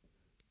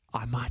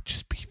 I might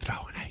just be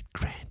throwing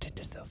 $8,000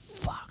 into the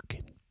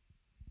fucking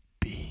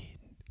bin.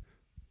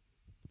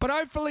 But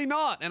hopefully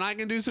not, and I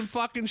can do some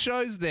fucking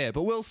shows there.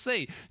 But we'll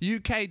see.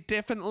 UK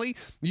definitely,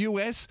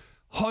 US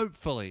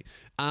hopefully.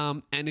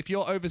 And if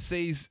you're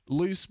overseas,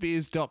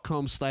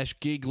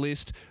 louispears.com/gig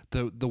list.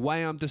 The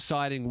way I'm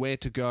deciding where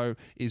to go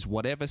is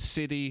whatever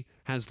city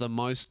has the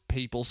most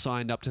people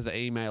signed up to the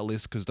email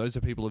list, because those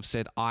are people who have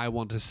said, I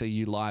want to see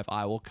you live.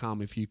 I will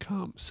come if you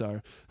come.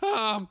 So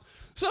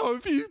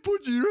if you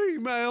put your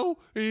email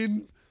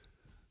in,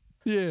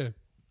 yeah.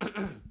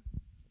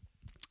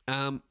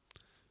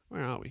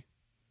 Where are we?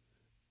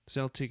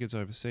 Sell tickets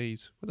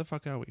overseas. Where the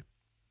fuck are we?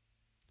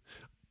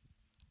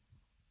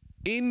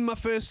 In my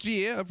first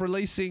year of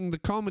releasing the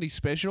comedy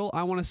special,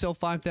 I want to sell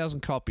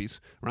 5,000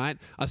 copies, right?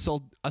 I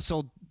sold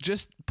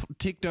just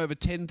ticked over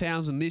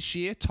 10,000 this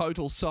year,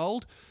 total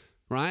sold,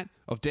 right?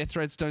 Of Death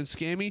Threats Don't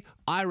Scare Me.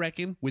 I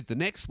reckon with the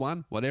next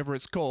one, whatever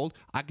it's called,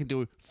 I can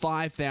do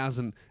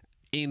 5,000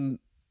 in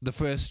the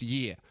first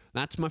year.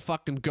 That's my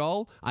fucking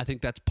goal. I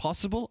think that's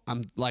possible.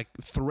 I'm like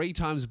 3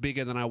 times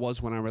bigger than I was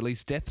when I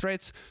released Death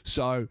Threats.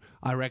 So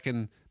I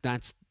reckon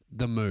that's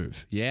the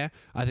move. Yeah,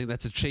 I think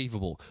that's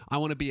achievable. I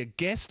want to be a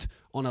guest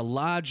on a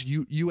large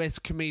US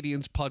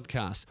comedians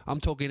podcast. I'm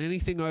talking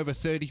anything over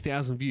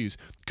 30,000 views.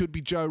 Could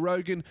be Joe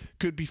Rogan,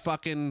 could be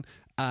fucking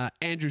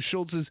Andrew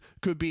Schultz's,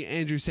 could be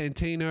Andrew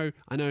Santino.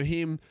 I know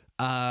him.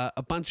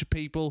 A bunch of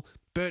people.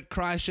 Bert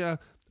Kreischer.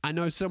 I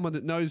know someone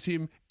that knows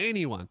him.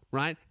 Anyone,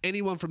 right?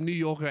 Anyone from New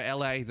York or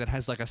LA that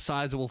has like a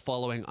sizable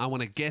following. I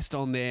want to guest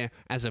on there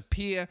as a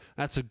peer.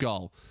 That's a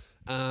goal.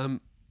 Where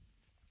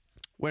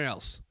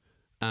else?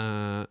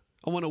 I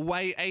want to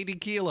weigh 80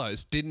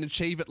 kilos. Didn't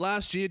achieve it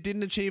last year.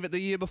 Didn't achieve it the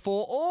year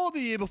before or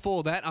the year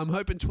before that. I'm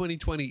hoping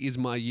 2020 is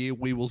my year.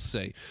 We will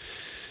see.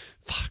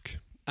 Fuck.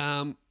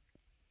 I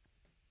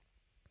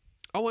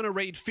want to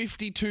read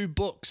 52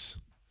 books.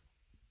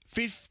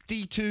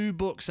 52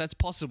 books. That's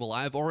possible.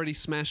 I have already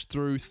smashed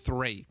through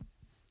 3.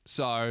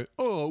 So,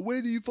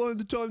 where do you find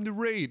the time to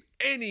read?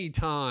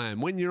 Anytime.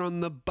 When you're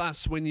on the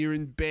bus, when you're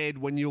in bed,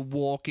 when you're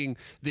walking,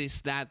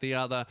 this, that, the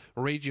other.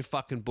 Read your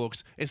fucking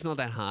books. It's not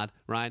that hard,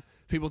 right?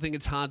 People think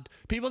it's hard.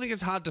 People think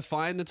it's hard to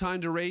find the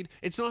time to read.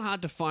 It's not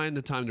hard to find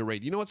the time to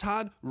read. You know what's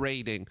hard?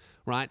 Reading,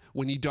 right?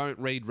 When you don't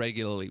read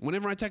regularly.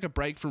 Whenever I take a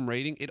break from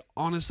reading, it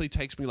honestly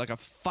takes me like a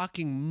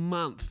fucking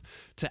month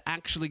to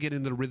actually get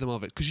into the rhythm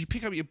of it. Because you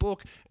pick up your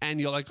book and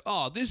you're like,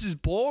 oh, this is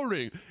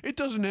boring. It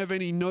doesn't have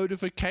any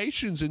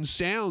notifications and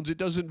sounds. It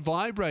doesn't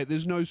vibrate.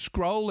 There's no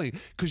scrolling.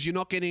 Because you're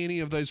not getting any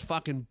of those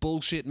fucking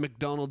bullshit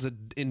McDonald's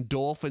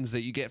endorphins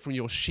that you get from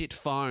your shit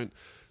phone.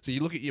 So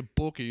you look at your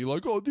book and you're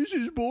like, oh, this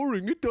is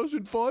boring. It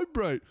doesn't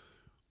vibrate.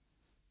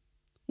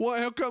 Why?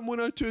 How come when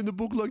I turn the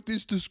book like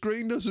this, the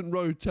screen doesn't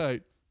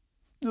rotate?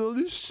 No,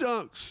 this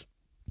sucks.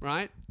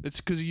 Right? It's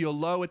because of your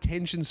low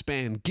attention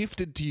span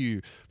gifted to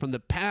you from the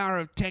power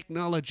of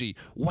technology,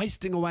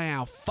 wasting away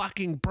our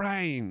fucking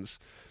brains.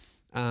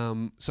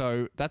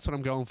 So that's what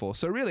I'm going for.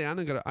 So really, I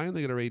only got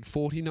to read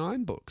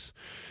 49 books.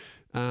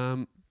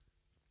 Where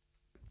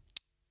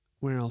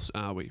else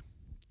are we?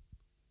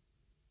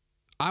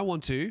 I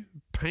want to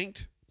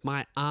paint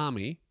my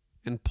army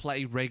and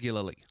play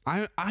regularly.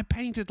 I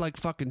painted like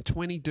fucking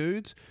 20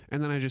 dudes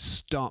and then I just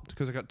stopped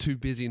because I got too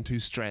busy and too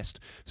stressed.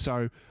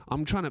 So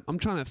I'm trying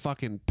to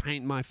fucking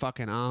paint my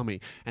fucking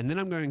army, and then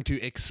I'm going to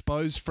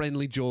expose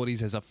Friendly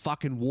Geordies as a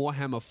fucking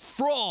Warhammer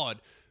fraud.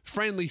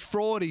 Friendly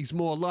Fraudies,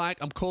 more like.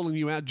 I'm calling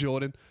you out,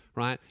 Jordan.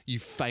 Right? You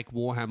fake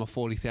Warhammer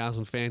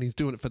 40,000 fan. He's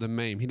doing it for the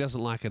meme. He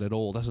doesn't like it at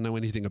all. Doesn't know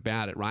anything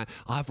about it, right?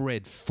 I've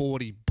read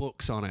 40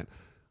 books on it.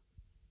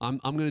 I'm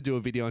going to do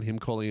a video on him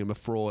calling him a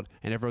fraud,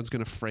 and everyone's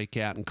going to freak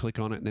out and click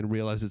on it and then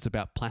realize it's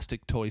about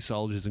plastic toy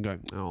soldiers and go,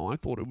 oh, I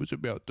thought it was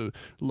about the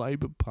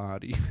Labour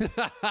Party.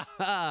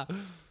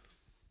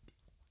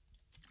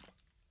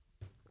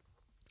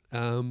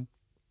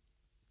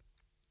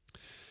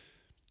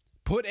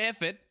 Put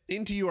effort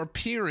into your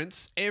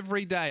appearance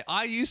every day.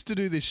 I used to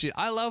do this shit.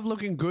 I love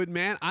looking good,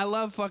 man. I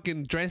love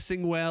fucking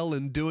dressing well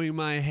and doing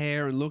my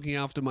hair and looking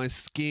after my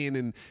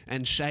skin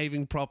and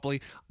shaving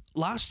properly.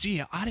 Last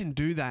year, I didn't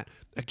do that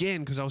again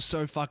because I was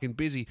so fucking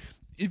busy.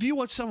 If you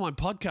watch some of my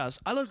podcasts,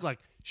 I look like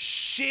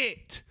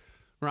shit,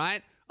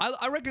 right?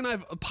 I reckon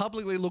I've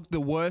publicly looked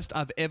the worst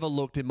I've ever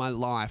looked in my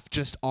life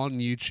just on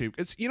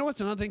YouTube. You know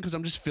what's another thing? Because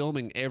I'm just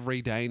filming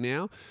every day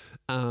now.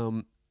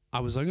 I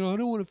was like, oh, I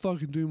don't want to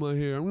fucking do my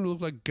hair. I'm going to look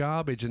like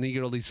garbage. And then you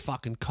get all these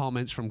fucking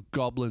comments from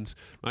goblins.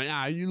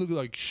 Like, you look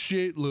like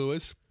shit,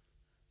 Lewis.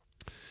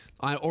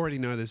 I already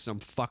know there's some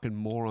fucking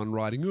moron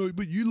writing, oh,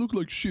 but you look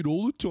like shit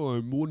all the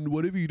time.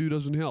 Whatever you do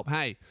doesn't help.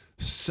 Hey,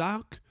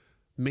 suck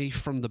me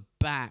from the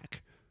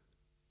back,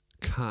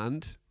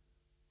 cunt.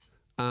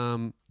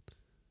 Jeez,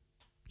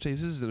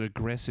 this is an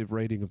aggressive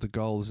reading of the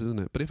goals, isn't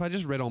it? But if I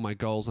just read all my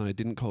goals and I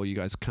didn't call you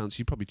guys cunts,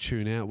 you'd probably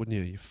tune out, wouldn't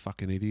you? You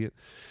fucking idiot.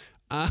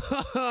 And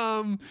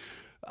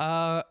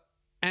I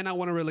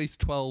want to release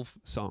 12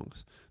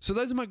 songs. So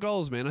those are my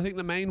goals, man. I think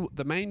the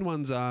main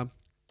ones are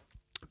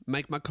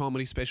make my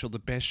comedy special the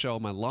best show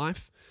of my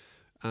life,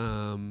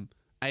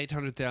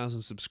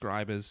 800,000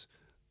 subscribers,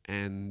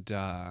 and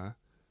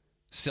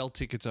sell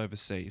tickets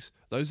overseas.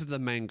 Those are the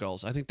main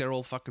goals. I think they're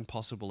all fucking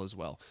possible as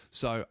well.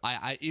 So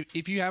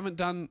if you haven't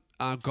done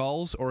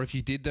goals, or if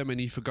you did them and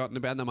you've forgotten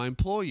about them, I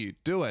implore you,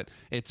 do it.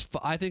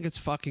 I think it's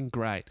fucking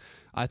great.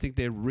 I think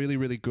they're really,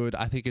 really good.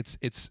 I think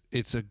it's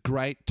a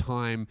great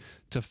time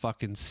to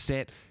fucking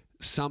set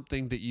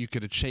something that you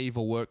could achieve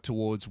or work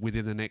towards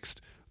within the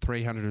next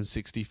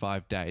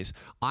 365 days.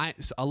 A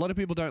lot of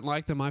people don't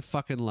like them. I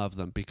fucking love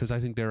them because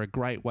I think they're a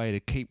great way to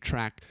keep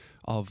track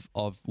of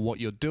what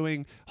you're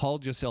doing,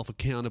 hold yourself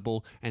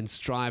accountable, and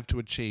strive to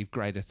achieve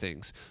greater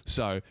things.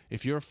 So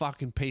if you're a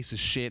fucking piece of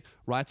shit,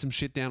 write some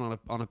shit down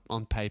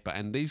on paper.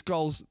 And these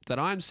goals that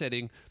I'm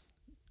setting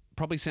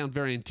probably sound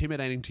very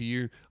intimidating to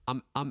you.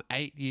 I'm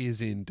 8 years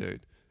in,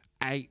 dude.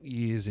 8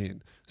 years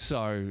in.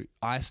 So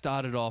I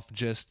started off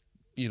just,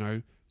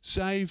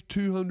 save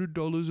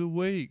 $200 a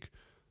week.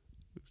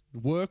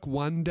 Work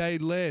 1 day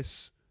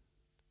less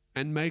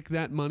and make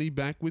that money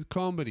back with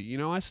comedy.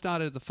 I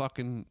started at the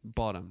fucking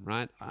bottom,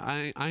 right?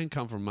 I ain't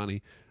come from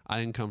money. I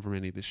didn't come from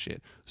any of this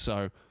shit.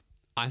 So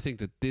I think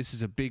that this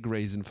is a big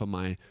reason for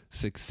my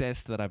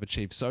success that I've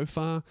achieved so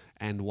far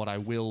and what I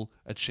will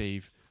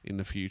achieve in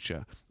the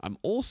future. I'm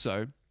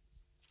also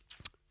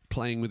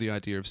playing with the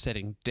idea of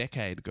setting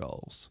decade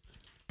goals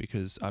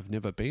because I've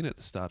never been at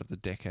the start of the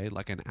decade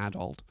like an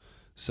adult.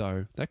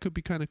 So that could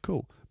be kind of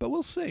cool. But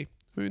we'll see.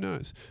 Who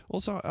knows?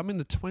 Also, I'm in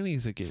the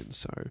 20s again,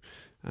 so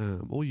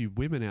all you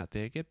women out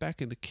there, get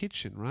back in the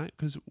kitchen, right?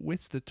 Because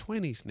it's the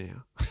 20s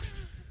now.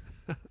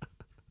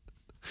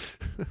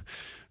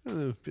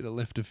 A bit of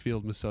left of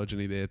field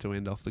misogyny there to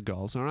end off the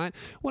goals. All right.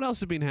 What else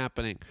has been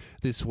happening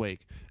this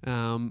week?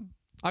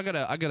 I got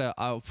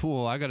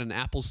an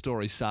Apple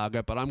Story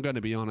saga, but I'm going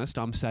to be honest.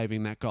 I'm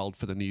saving that gold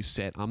for the new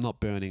set. I'm not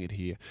burning it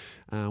here.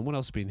 What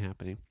else has been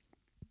happening?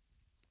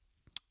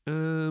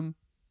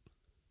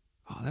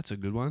 That's a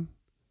good one.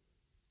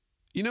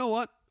 You know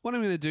what? What I'm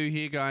going to do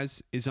here,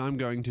 guys, is I'm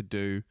going to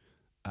do...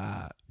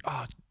 oh,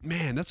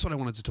 man, that's what I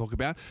wanted to talk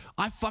about.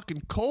 I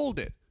fucking called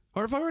it.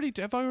 Or have I already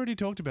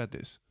talked about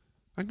this?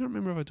 I can't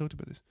remember if I talked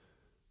about this.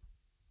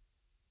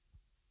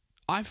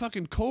 I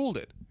fucking called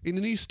it. In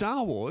the new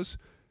Star Wars,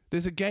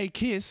 there's a gay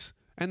kiss,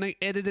 and they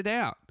edit it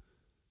out.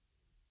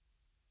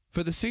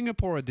 For the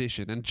Singapore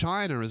edition, and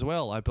China as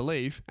well, I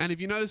believe. And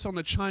if you notice on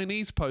the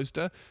Chinese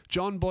poster,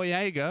 John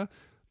Boyega,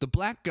 the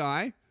black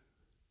guy,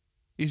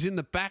 is in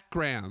the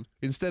background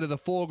instead of the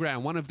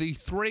foreground. One of the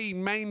three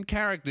main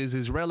characters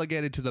is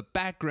relegated to the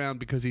background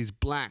because he's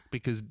black,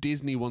 because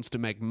Disney wants to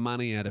make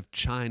money out of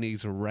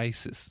Chinese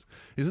racists.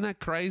 Isn't that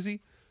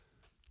crazy?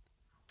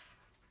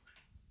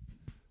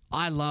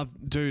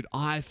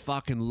 I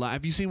fucking love.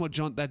 Have you seen what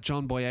that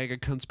John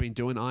Boyega cunt's been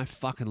doing? I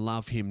fucking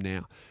love him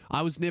now.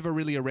 I was never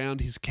really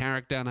around his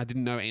character, and I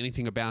didn't know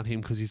anything about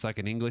him because he's like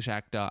an English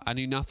actor. I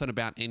knew nothing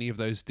about any of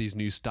these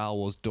new Star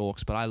Wars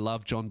dorks, but I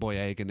love John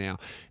Boyega now.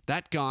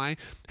 That guy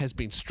has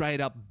been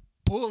straight up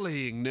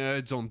bullying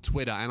nerds on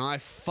Twitter, and I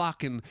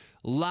fucking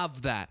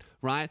love that,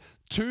 right?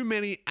 Too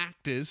many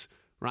actors,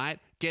 right,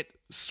 get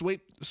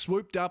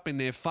swooped up in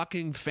their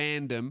fucking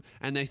fandom,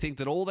 and they think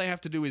that all they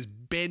have to do is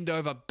bend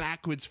over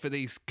backwards for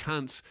these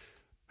cunts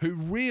who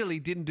really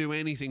didn't do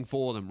anything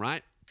for them,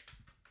 right?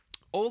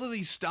 All of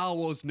these Star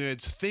Wars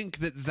nerds think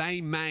that they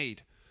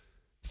made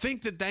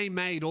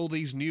all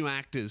these new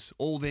actors,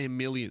 all their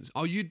millions.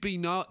 Oh, you'd be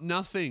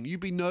nothing. You'd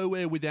be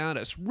nowhere without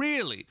us.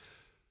 Really?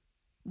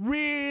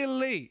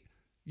 Really?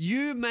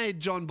 You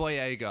made John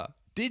Boyega,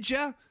 did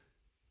ya?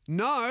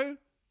 No.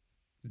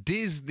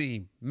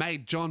 Disney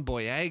made John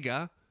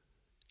Boyega.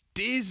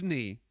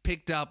 Disney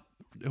picked up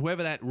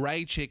whoever that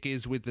Ray chick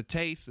is with the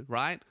teeth,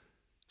 right?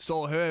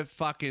 Saw her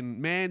fucking...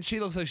 Man, she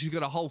looks like she's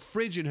got a whole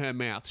fridge in her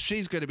mouth.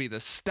 She's going to be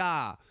the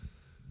star.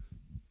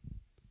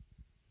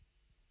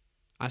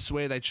 I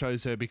swear they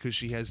chose her because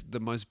she has the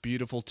most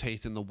beautiful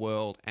teeth in the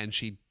world and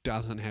she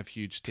doesn't have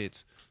huge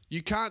tits.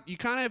 You can't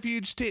have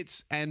huge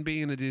tits and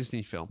be in a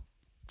Disney film.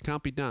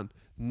 Can't be done.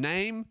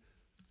 Name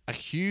a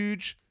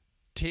huge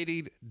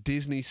tittied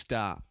Disney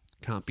star.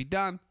 Can't be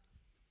done.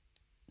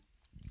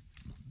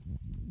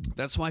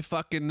 That's why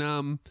fucking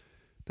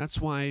that's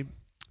why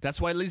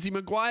Lizzie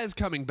McGuire's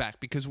coming back,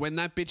 because when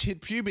that bitch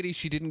hit puberty,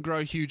 she didn't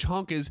grow huge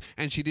honkers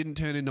and she didn't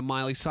turn into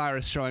Miley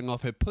Cyrus showing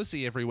off her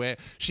pussy everywhere.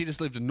 She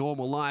just lived a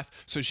normal life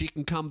so she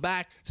can come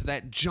back to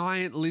that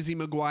giant Lizzie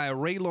McGuire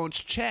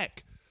relaunch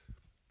check.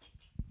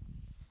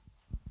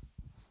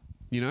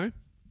 You know?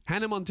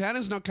 Hannah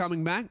Montana's not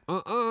coming back.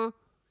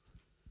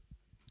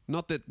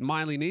 Not that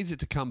Miley needs it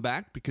to come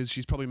back because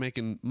she's probably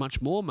making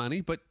much more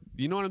money, but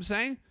you know what I'm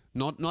saying?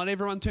 Not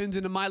everyone turns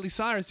into Miley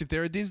Cyrus if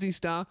they're a Disney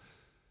star.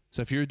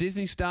 So if you're a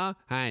Disney star,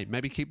 hey,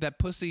 maybe keep that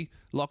pussy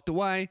locked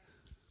away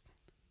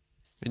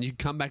and you can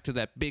come back to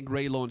that big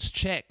relaunch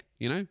check,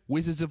 you know?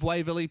 Wizards of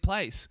Waverly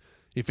Place.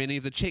 If any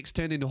of the chicks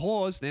turn into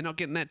whores, they're not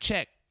getting that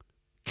check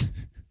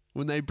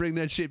when they bring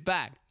that shit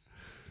back.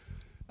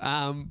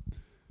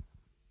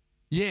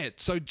 Yeah,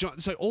 so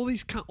all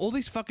these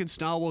fucking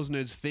Star Wars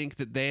nerds think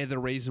that they're the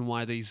reason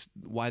why these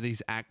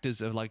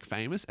actors are like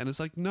famous, and it's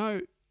like,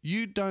 no,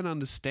 you don't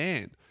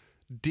understand.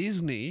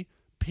 Disney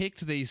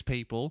picked these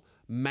people,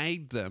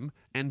 made them,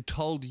 and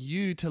told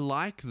you to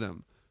like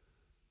them.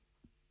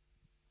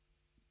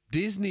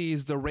 Disney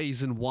is the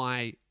reason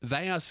why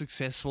they are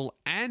successful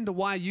and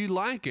why you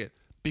like it,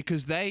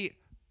 because they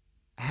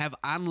have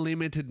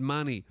unlimited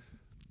money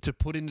to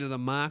put into the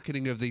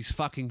marketing of these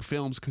fucking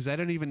films, because they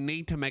don't even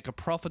need to make a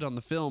profit on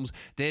the films.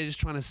 They're just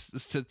trying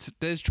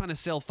to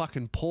sell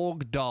fucking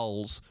Porg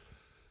dolls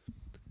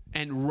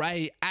and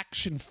Ray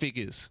action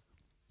figures.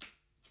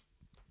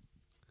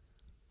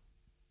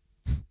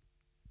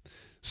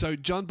 So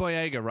John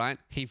Boyega, right?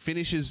 He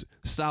finishes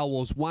Star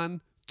Wars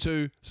 1,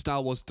 2,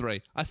 Star Wars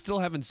 3. I still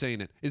haven't seen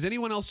it. Is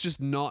anyone else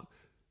just not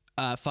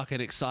fucking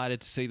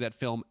excited to see that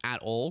film at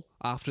all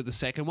after the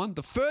second one?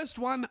 The first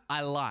one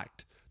I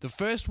liked. The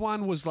first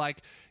one was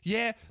like,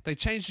 yeah, they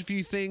changed a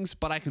few things,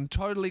 but I can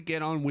totally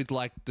get on with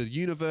like the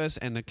universe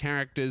and the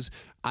characters.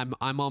 I'm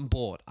on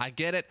board. I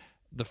get it.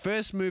 The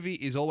first movie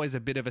is always a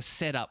bit of a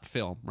setup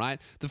film, right?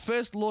 The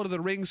first Lord of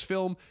the Rings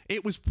film,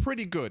 it was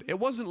pretty good. It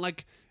wasn't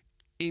like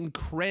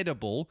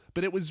incredible,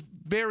 but it was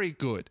very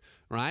good,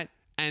 right?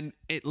 And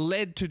it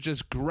led to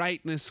just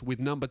greatness with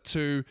number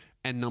 2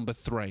 and number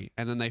 3.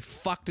 And then they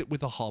fucked it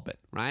with The Hobbit,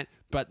 right?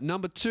 But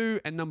number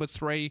 2 and number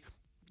 3,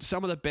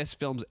 some of the best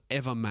films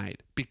ever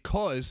made,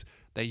 because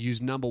they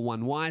used number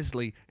 1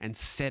 wisely and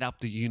set up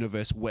the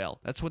universe well.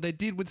 That's what they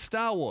did with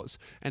Star Wars.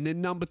 And then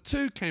number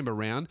 2 came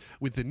around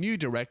with the new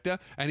director,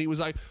 and he was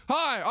like,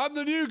 hi, I'm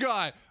the new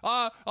guy.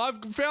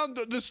 I've found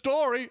the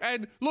story,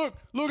 and look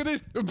at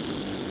this.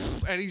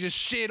 And he just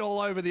shit all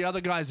over the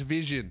other guy's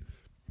vision.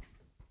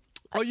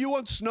 Oh, you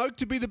want Snoke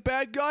to be the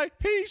bad guy?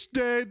 He's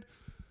dead.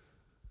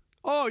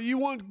 Oh, you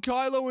want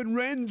Kylo and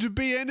Ren to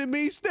be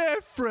enemies? They're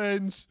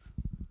friends.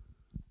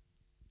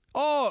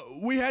 Oh,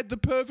 we had the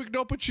perfect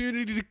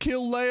opportunity to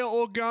kill Leia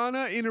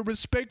Organa in a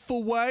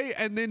respectful way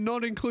and then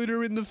not include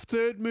her in the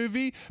third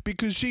movie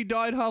because she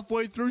died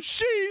halfway through.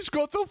 She's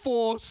got the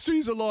Force.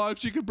 She's alive.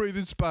 She can breathe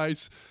in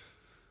space.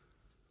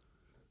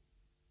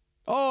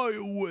 Oh,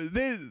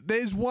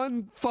 there's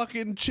one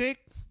fucking chick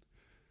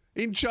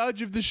in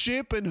charge of the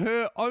ship, and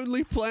her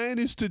only plan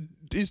is to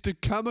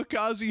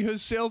kamikaze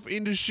herself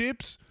into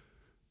ships?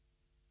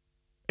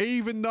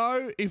 Even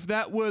though if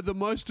that were the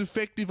most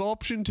effective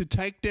option to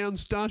take down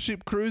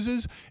Starship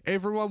cruisers,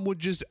 everyone would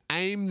just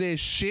aim their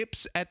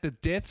ships at the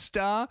Death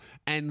Star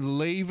and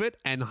leave it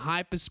and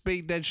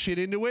hyperspeed that shit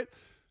into it.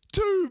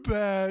 Too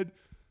bad.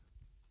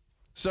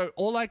 So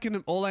all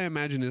I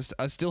imagine is,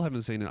 I still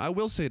haven't seen it. I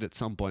will see it at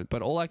some point,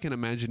 but all I can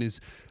imagine is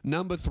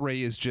number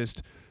 3 is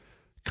just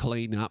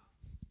clean up.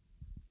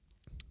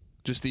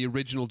 Just the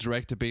original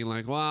director being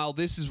like, well,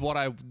 this is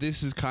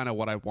kind of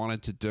what I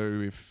wanted to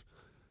do if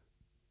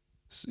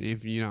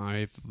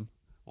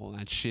all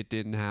that shit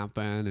didn't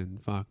happen and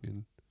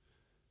fucking,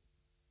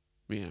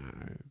 yeah,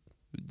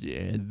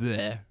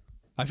 bleh.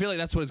 I feel like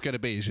that's what it's going to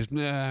be. It's just,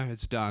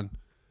 it's done.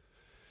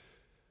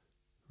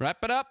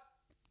 Wrap it up.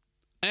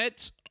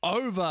 It's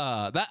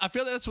over. I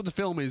feel like that's what the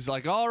film is.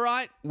 Like, all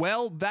right,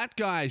 well, that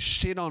guy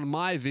shit on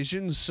my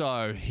vision,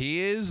 so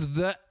here's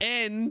the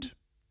end.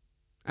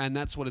 And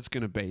that's what it's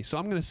going to be. So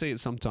I'm going to see it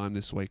sometime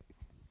this week.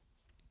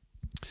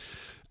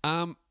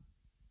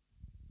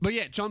 But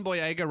yeah, John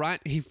Boyega, right?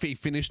 He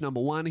finished number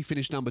 1, he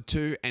finished number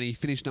 2, and he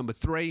finished number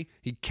 3.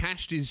 He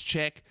cashed his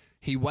check.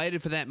 He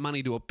waited for that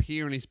money to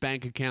appear in his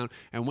bank account.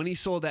 And when he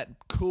saw that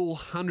cool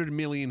 100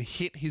 million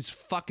hit his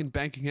fucking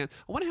bank account,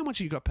 I wonder how much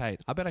he got paid.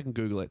 I bet I can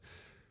Google it.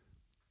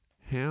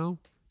 How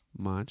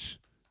much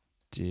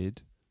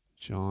did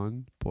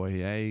John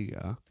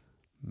Boyega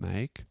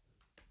make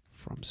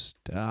from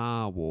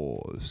Star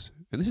Wars?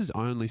 And this is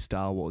only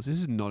Star Wars. This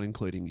is not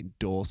including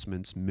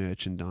endorsements,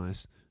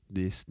 merchandise,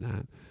 this,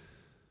 that.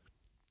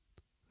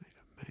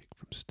 Make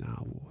from Star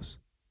Wars.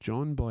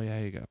 John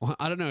Boyega. Well,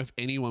 I don't know if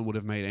anyone would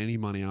have made any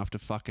money after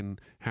fucking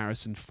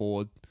Harrison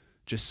Ford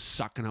just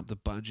sucking up the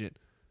budget.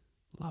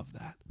 Love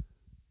that.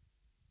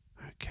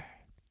 Okay.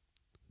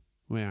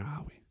 Where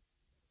are we?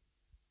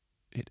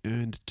 It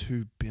earned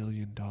 $2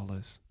 billion.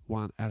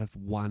 One out of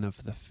one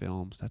of the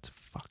films. That's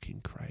fucking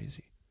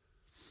crazy.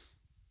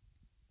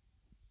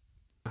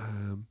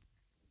 All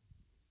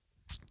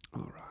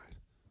right.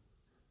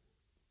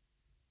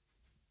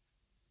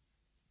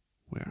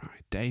 Where are we?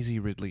 Daisy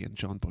Ridley and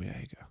John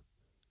Boyega.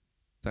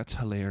 That's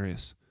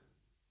hilarious.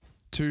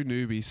 2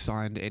 newbies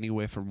signed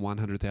anywhere from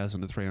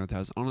 100,000 to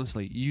 300,000.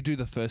 Honestly, you do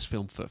the first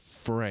film for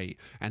free,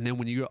 and then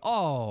when you go,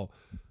 oh,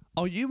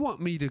 you want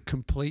me to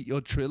complete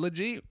your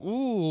trilogy?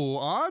 Ooh,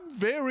 I'm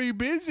very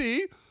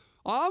busy.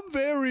 I'm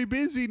very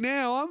busy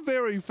now. I'm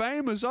very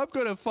famous. I've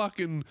got a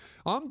fucking...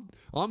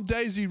 I'm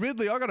Daisy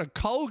Ridley. I got a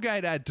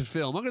Colgate ad to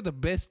film. I got the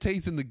best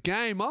teeth in the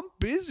game. I'm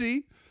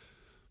busy.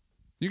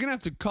 You're going to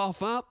have to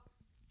cough up.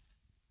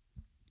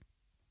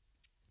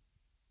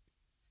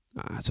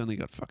 It's only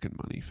got fucking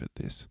money for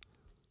this.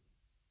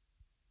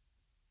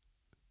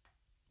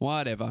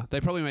 Whatever.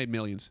 They probably made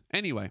millions.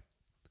 Anyway.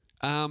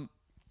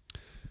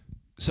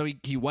 So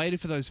he waited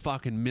for those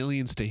fucking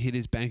millions to hit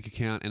his bank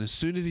account, and as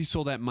soon as he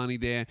saw that money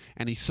there,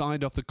 and he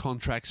signed off the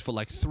contracts for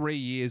like 3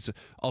 years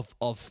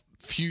of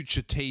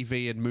future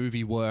TV and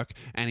movie work,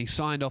 and he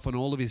signed off on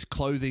all of his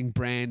clothing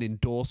brand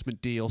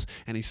endorsement deals,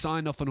 and he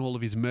signed off on all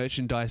of his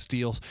merchandise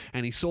deals,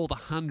 and he saw the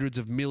hundreds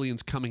of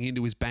millions coming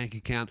into his bank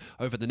account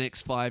over the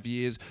next 5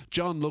 years.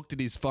 John looked at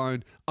his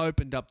phone,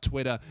 opened up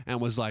Twitter, and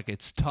was like,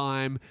 it's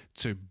time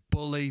to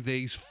bully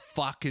these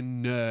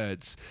fucking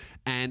nerds.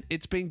 And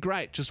it's been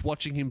great just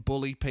watching him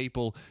bully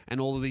people and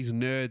all of these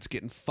nerds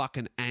getting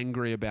fucking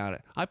angry about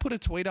it. I put a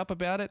tweet up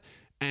about it,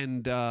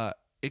 and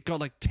it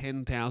got like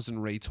 10,000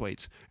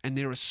 retweets. And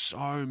there are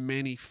so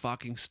many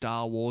fucking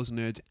Star Wars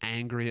nerds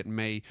angry at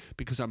me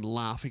because I'm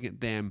laughing at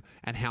them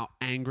and how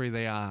angry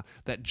they are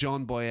that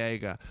John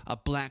Boyega, a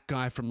black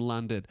guy from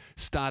London,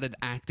 started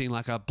acting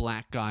like a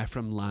black guy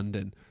from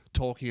London,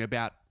 talking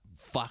about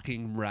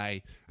fucking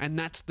Rey. And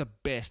that's the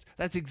best.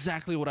 That's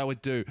exactly what I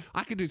would do.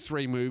 I could do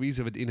 3 movies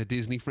in a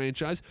Disney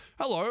franchise.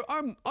 Hello,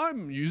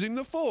 I'm using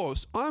the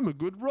Force. I'm a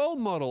good role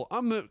model.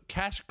 I'm the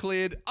cash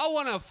cleared. I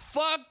want to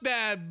fuck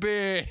that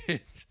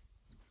bitch.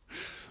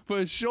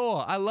 For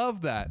sure. I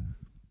love that.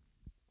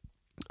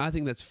 I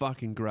think that's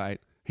fucking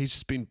great. He's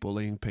just been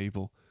bullying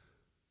people.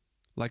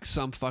 Like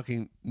some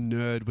fucking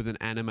nerd with an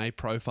anime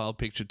profile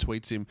picture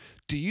tweets him,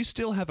 do you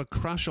still have a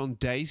crush on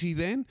Daisy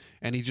then?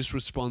 And he just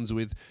responds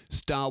with,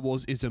 Star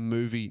Wars is a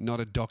movie, not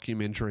a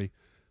documentary.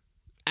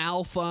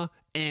 Alpha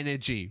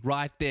energy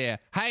right there.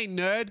 Hey,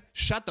 nerd,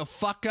 shut the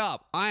fuck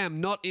up. I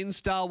am not in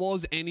Star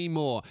Wars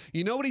anymore.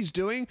 You know what he's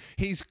doing?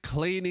 He's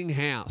cleaning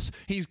house.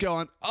 He's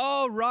going,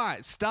 oh,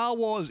 right, Star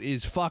Wars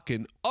is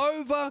fucking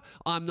over.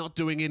 I'm not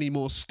doing any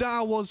more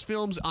Star Wars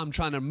films. I'm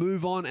trying to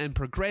move on and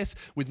progress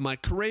with my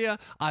career.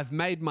 I've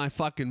made my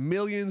fucking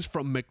millions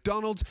from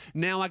McDonald's.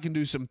 Now I can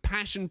do some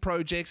passion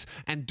projects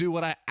and do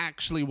what I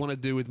actually want to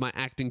do with my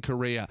acting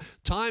career.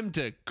 Time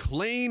to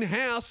clean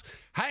house.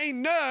 Hey,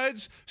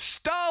 nerds,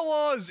 Star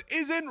Wars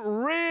isn't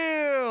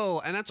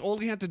real. And that's all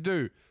he had to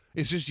do,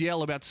 is just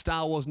yell about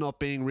Star Wars not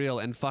being real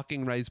and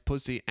fucking Rey's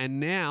pussy. And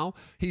now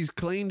he's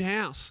cleaned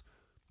house.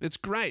 It's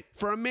great.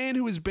 For a man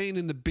who has been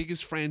in the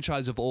biggest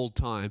franchise of all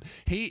time,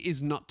 he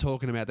is not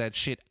talking about that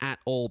shit at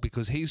all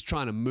because he's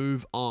trying to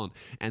move on.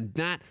 And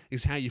that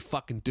is how you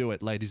fucking do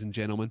it, ladies and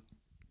gentlemen.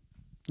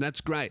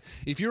 That's great.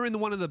 If you're in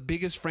one of the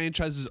biggest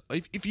franchises,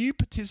 if you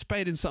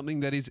participate in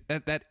something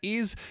that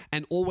is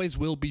and always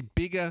will be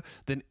bigger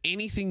than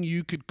anything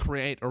you could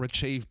create or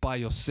achieve by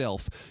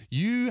yourself,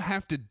 you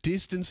have to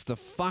distance the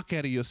fuck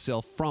out of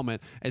yourself from it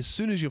as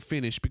soon as you're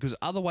finished, because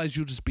otherwise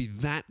you'll just be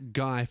that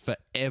guy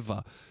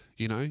forever.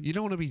 You know, you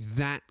don't want to be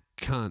that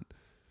cunt.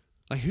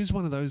 Like, who's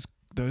one of those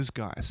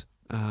guys?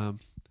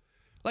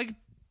 Like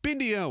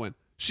Bindi Irwin.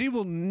 She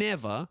will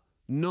never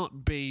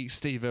not be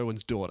Steve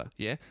Irwin's daughter,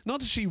 yeah? Not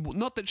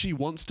that she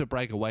wants to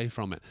break away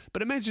from it,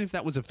 but imagine if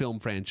that was a film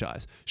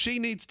franchise. She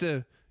needs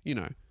to, she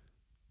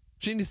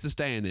needs to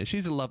stay in there.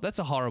 She's a love. That's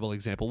a horrible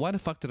example. Why the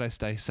fuck did I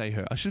say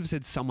her? I should have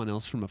said someone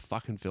else from a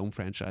fucking film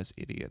franchise,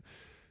 idiot.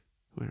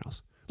 Where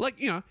else?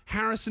 Like,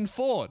 Harrison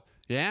Ford,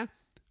 yeah?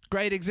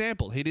 Great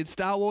example. He did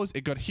Star Wars.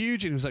 It got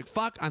huge, and he was like,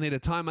 fuck, I need to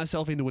tie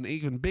myself into an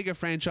even bigger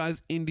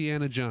franchise,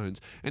 Indiana Jones.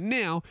 And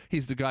now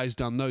he's the guy who's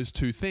done those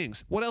two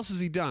things. What else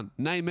has he done?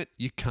 Name it.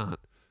 You can't.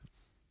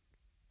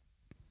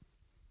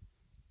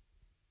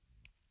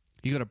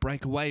 You got to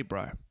break away,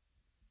 bro.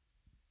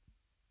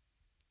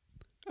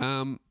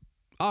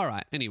 All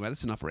right. Anyway,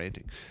 that's enough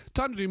ranting.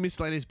 Time to do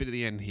miscellaneous bit at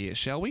the end here,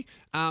 shall we?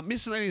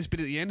 Miscellaneous bit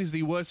at the end is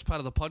the worst part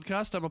of the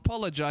podcast. I'm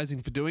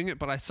apologizing for doing it,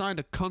 but I signed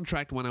a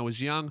contract when I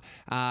was young,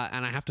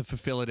 and I have to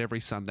fulfill it every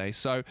Sunday.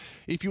 So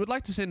if you would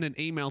like to send an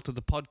email to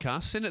the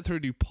podcast, send it through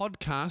to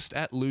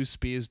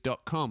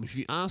podcast@louispears.com. If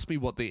you ask me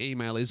what the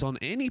email is on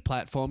any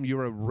platform,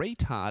 you're a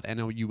retard,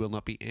 and you will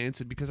not be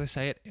answered because I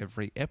say it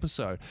every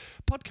episode.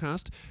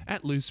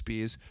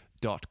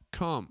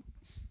 Podcast@louispears.com.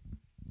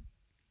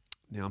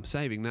 Now I'm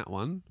saving that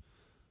one.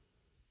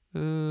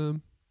 Okay.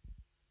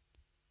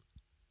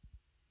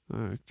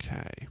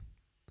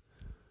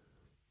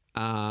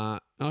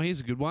 Here's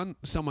a good one.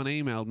 Someone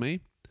emailed me.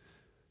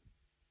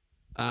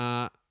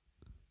 Hey,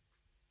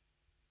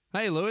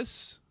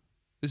 Lewis.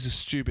 This is a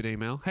stupid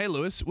email. Hey,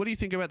 Lewis, what do you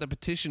think about the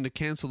petition to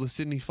cancel the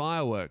Sydney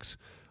fireworks?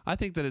 I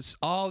think that it's...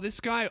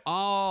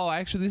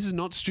 actually, this is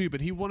not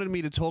stupid. He wanted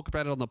me to talk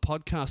about it on the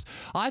podcast.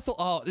 I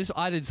thought...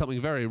 I did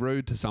something very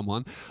rude to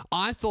someone.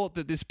 I thought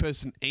that this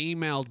person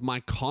emailed my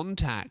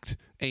contact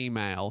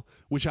email,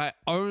 which I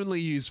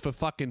only use for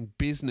fucking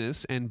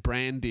business and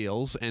brand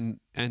deals and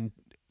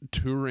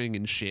touring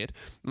and shit.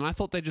 And I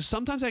thought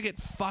sometimes I get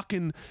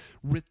fucking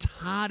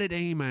retarded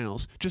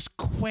emails, just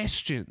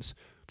questions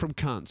from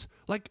cunts.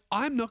 Like,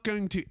 I'm not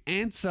going to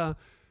answer...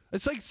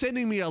 It's like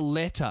sending me a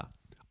letter.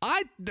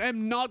 I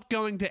am not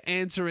going to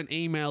answer an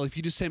email if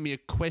you just send me a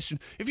question.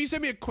 If you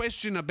send me a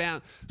question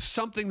about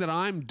something that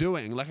I'm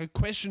doing, like a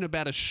question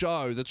about a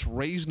show that's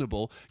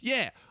reasonable,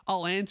 yeah,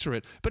 I'll answer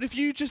it. But if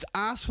you just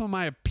ask for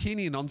my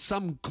opinion on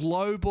some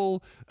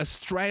global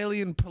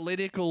Australian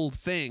political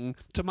thing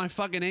to my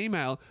fucking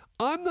email,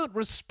 I'm not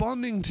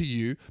responding to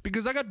you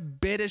because I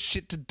got better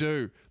shit to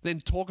do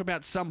than talk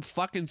about some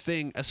fucking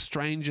thing a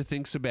stranger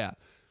thinks about.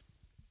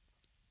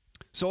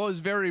 So I was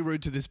very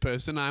rude to this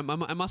person. I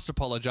must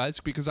apologize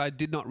because I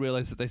did not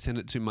realize that they sent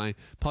it to my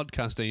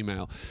podcast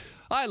email.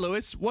 Hi,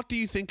 Lewis. What do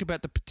you think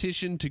about the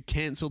petition to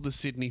cancel the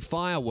Sydney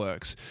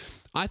fireworks?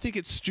 I think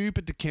it's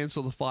stupid to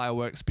cancel the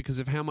fireworks because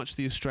of how much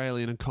the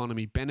Australian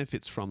economy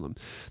benefits from them.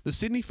 The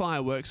Sydney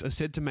fireworks are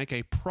said to make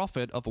a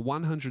profit of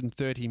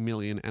 130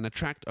 million and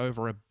attract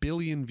over 1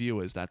 billion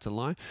viewers. That's a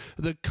lie.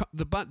 The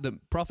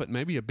profit,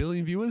 maybe 1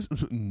 billion viewers?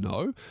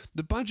 No.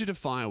 The budget of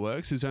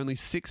fireworks is only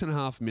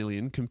 6.5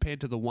 million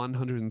compared to the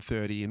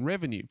 130 in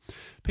revenue.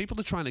 People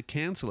are trying to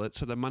cancel it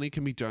so the money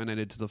can be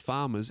donated to the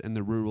farmers and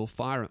the rural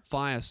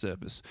fire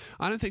service.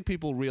 I don't think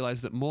people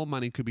realize that more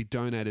money could be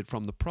donated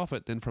from the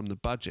profit than from the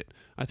budget.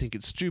 I think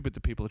it's stupid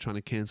that people are trying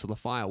to cancel the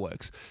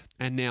fireworks.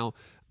 And now,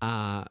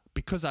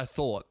 because I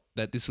thought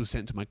that this was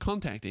sent to my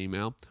contact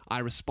email, I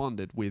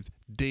responded with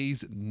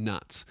D's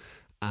nuts.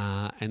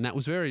 And that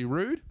was very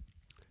rude.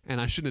 And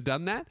I shouldn't have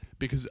done that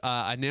because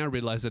I now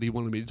realize that he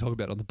wanted me to talk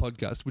about it on the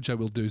podcast, which I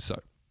will do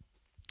so.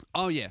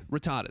 Oh, yeah,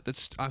 retarded.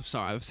 I'm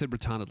sorry, I've said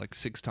retarded like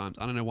 6 times.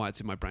 I don't know why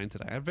it's in my brain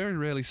today. I very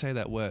rarely say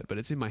that word, but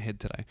it's in my head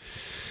today.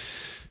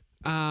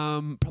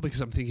 Probably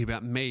because I'm thinking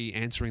about me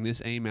answering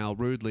this email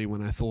rudely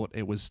when I thought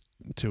it was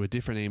to a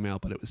different email,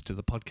 but it was to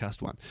the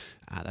podcast one.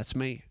 That's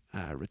me,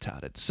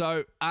 retarded.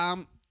 So,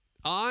 I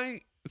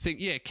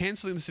think, yeah,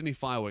 cancelling the Sydney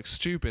fireworks,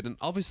 stupid and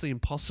obviously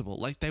impossible.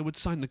 Like, they would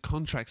sign the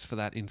contracts for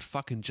that in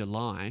fucking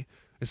July.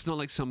 It's not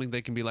like something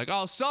they can be like,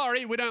 oh,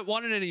 sorry, we don't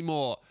want it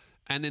anymore.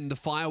 And then the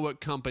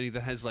firework company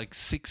that has like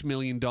 $6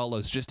 million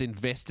just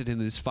invested in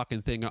this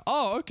fucking thing.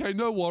 Oh, okay,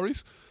 no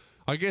worries.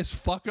 I guess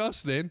fuck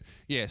us then.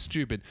 Yeah,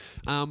 stupid.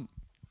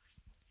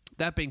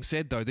 That being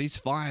said, though, these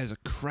fires are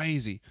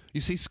crazy. You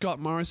see Scott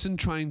Morrison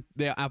trying...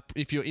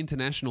 if you're an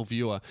international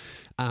viewer,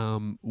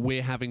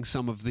 we're having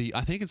some of the...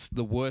 I think it's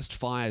the worst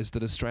fires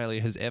that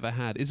Australia has ever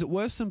had. Is it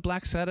worse than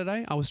Black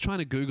Saturday? I was trying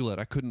to Google it.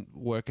 I couldn't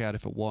work out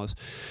if it was.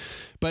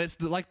 But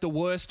it's like the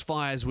worst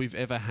fires we've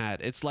ever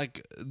had. It's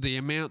like the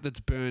amount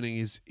that's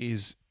burning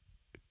is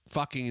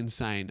fucking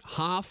insane.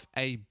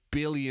 500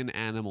 million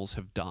animals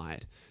have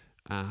died.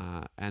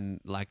 And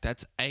like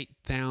that's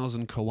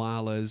 8,000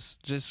 koalas.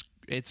 Just,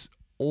 it's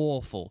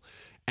awful.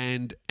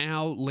 And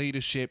our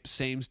leadership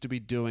seems to be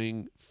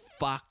doing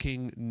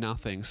fucking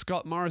nothing.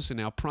 Scott Morrison,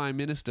 our Prime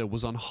Minister,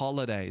 was on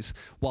holidays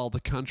while the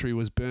country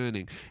was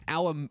burning.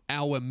 Our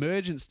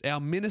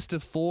Minister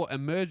for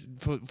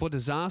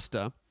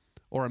disaster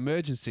or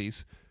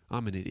emergencies,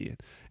 I'm an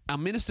idiot. Our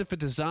Minister for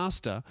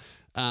disaster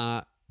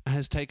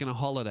has taken a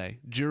holiday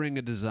during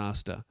a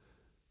disaster.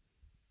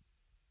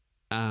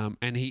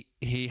 And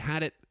he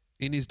had it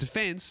in his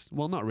defense.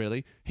 Well, not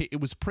really.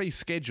 It was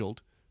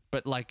pre-scheduled,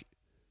 but like,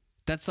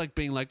 that's like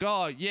being like,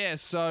 oh yeah,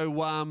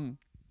 so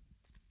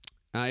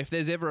if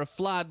there's ever a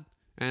flood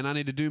and I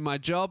need to do my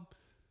job,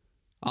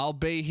 I'll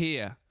be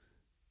here.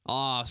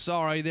 Oh,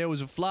 sorry, there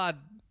was a flood.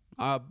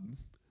 I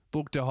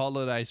booked a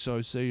holiday,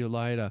 so see you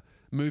later.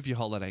 Move your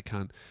holiday,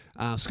 cunt.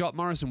 Scott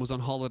Morrison was on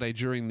holiday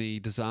during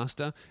the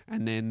disaster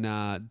and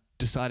then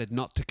decided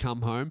not to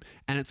come home.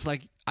 And it's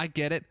like, I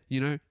get it, you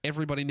know,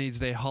 everybody needs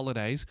their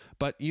holidays.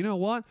 But you know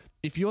what?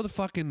 If you're the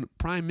fucking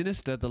Prime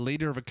Minister, the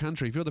leader of a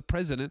country, if you're the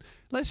president,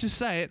 let's just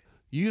say it,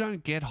 you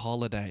don't get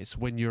holidays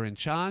when you're in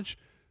charge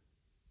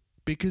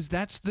because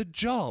that's the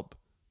job,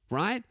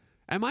 right?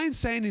 Am I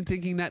insane in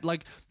thinking that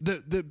like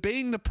the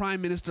being the Prime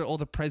Minister or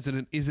the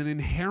President is an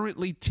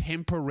inherently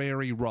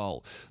temporary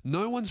role?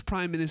 No one's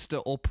Prime Minister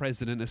or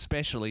President,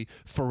 especially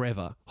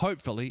forever.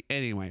 Hopefully,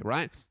 anyway,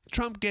 right?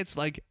 Trump gets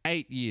like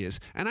 8 years.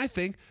 And I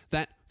think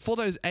that for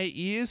those 8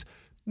 years,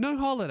 no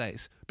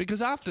holidays.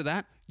 Because after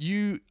that,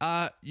 you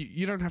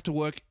don't have to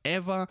work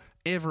ever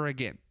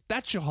again.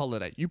 That's your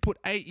holiday. You put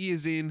 8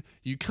 years in,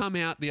 you come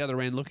out the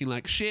other end looking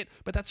like shit,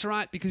 but that's all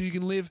right because you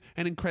can live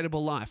an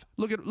incredible life.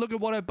 Look at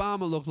what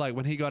Obama looked like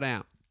when he got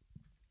out.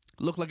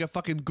 Looked like a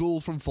fucking ghoul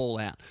from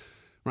Fallout,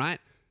 right?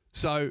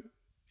 So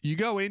you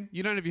go in,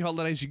 you don't have your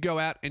holidays, you go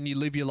out and you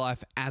live your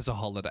life as a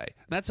holiday.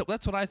 That's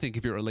what I think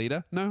if you're a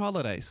leader. No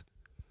holidays.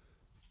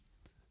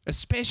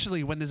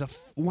 Especially when there's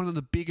one of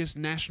the biggest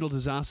national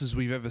disasters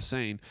we've ever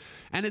seen.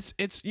 And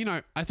it's you know,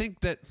 I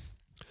think that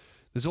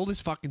there's all this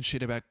fucking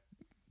shit about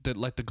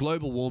the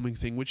global warming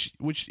thing, which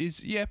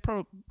is, yeah,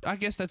 I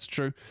guess that's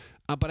true.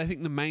 But I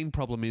think the main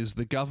problem is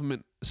the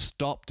government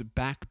stopped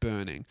back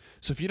burning.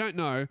 So if you don't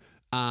know,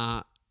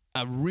 a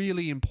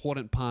really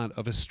important part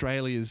of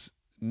Australia's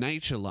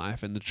nature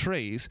life and the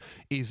trees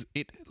is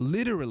it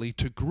literally,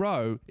 to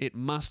grow, it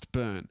must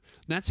burn.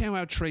 That's how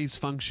our trees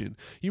function.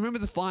 You remember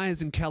the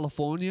fires in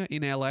California,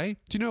 in LA? Do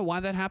you know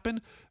why that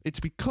happened? It's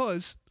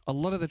because a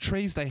lot of the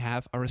trees they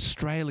have are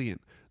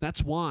Australian.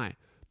 That's why.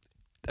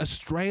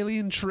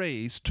 Australian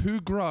trees, to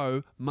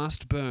grow,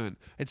 must burn.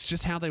 It's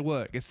just how they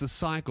work. It's the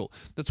cycle.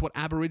 That's what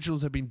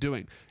Aboriginals have been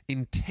doing.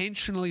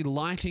 Intentionally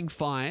lighting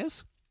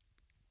fires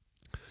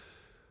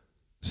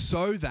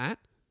so that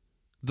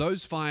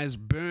those fires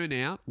burn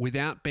out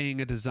without being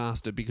a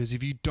disaster. Because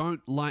if you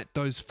don't light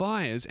those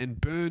fires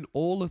and burn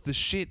all of the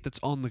shit that's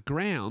on the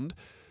ground,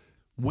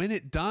 when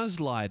it does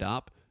light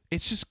up,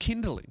 it's just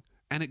kindling.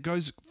 And it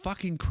goes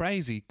fucking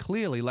crazy,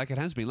 clearly, like it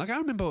has been. Like, I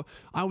remember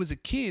I was a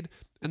kid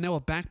and there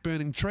were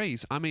back-burning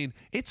trees. I mean,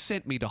 it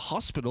sent me to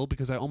hospital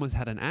because I almost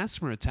had an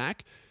asthma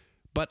attack.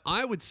 But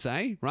I would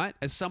say, right,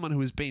 as someone who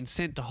has been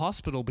sent to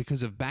hospital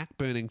because of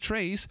back-burning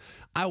trees,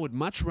 I would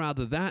much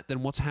rather that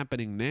than what's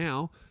happening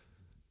now.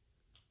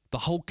 The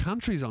whole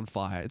country's on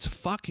fire. It's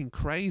fucking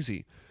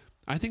crazy.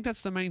 I think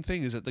that's the main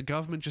thing, is that the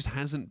government just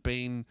hasn't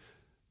been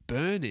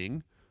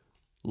burning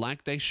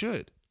like they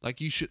should. Like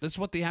you should. That's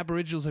what the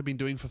Aboriginals have been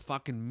doing for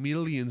fucking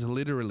millions,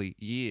 literally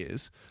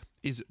years,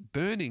 is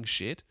burning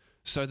shit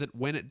so that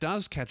when it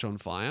does catch on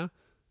fire,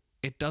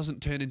 it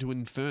doesn't turn into an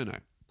inferno.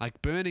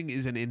 Like, burning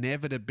is an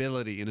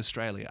inevitability in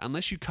Australia.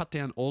 Unless you cut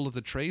down all of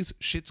the trees,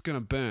 shit's going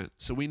to burn.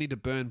 So we need to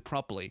burn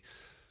properly.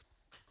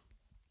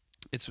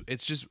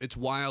 It's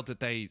wild that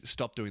they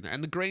stopped doing that.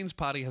 And the Greens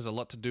Party has a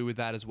lot to do with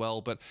that as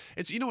well. But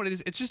it's, you know what it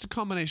is? It's just a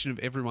combination of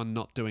everyone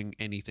not doing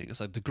anything.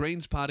 It's like the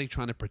Greens Party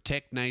trying to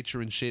protect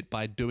nature and shit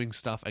by doing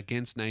stuff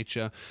against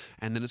nature.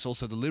 And then it's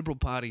also the Liberal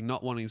Party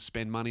not wanting to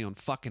spend money on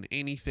fucking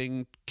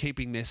anything,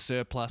 keeping their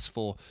surplus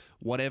for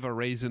whatever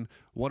reason.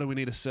 What do we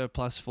need a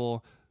surplus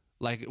for?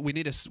 Like, we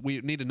need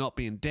to not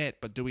be in debt,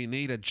 but do we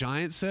need a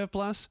giant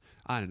surplus?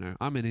 I don't know.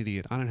 I'm an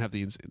idiot. I don't have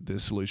the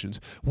solutions.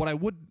 What I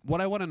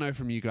want to know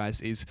from you guys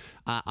is,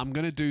 I'm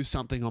going to do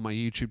something on my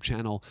YouTube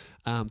channel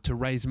to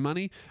raise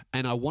money,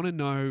 and I want to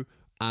know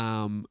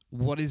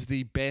what is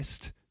the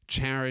best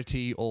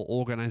charity or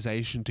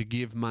organization to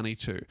give money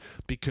to,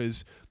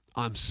 because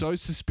I'm so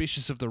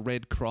suspicious of the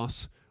Red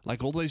Cross.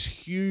 Like, all those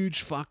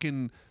huge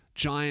fucking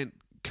giant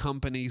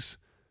companies,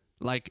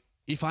 like,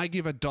 if I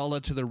give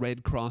 $1 to the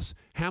Red Cross,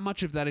 how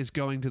much of that is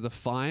going to the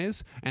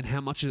fires and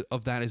how much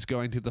of that is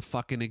going to the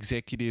fucking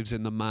executives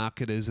and the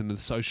marketers and the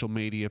social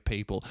media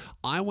people?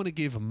 I want to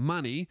give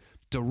money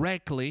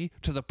directly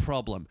to the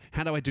problem.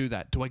 How do I do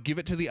that? Do I give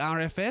it to the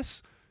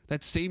RFS?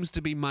 That seems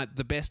to be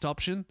the best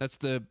option. That's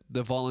the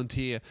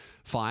volunteer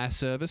fire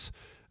service.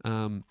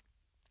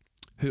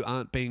 who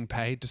aren't being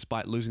paid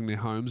despite losing their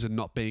homes and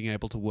not being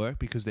able to work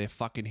because they're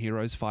fucking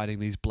heroes fighting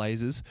these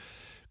blazes.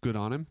 Good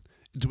on them.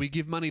 Do we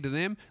give money to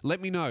them? Let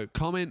me know.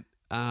 Comment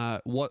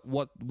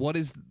what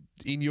is,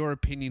 in your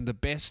opinion, the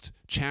best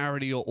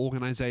charity or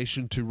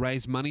organization to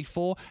raise money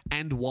for,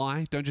 and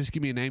why. Don't just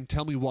give me a name.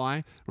 Tell me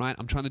why, right?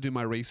 I'm trying to do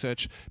my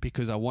research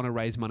because I want to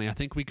raise money. I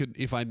think we could,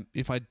 if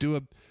I do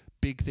a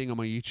big thing on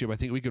my YouTube, I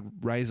think we could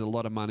raise a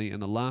lot of money,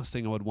 and the last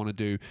thing I would want to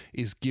do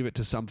is give it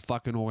to some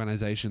fucking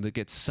organization that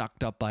gets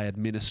sucked up by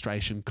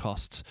administration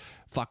costs.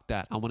 Fuck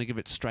that. I want to give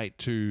it straight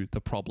to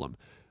the problem.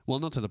 Well,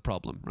 not to the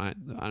problem, right?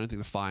 I don't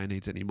think the fire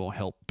needs any more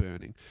help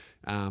burning,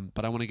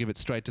 but I want to give it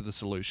straight to the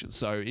solution.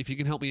 So if you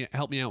can help me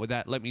out with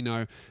that, let me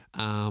know.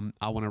 I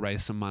want to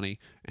raise some money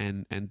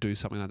and do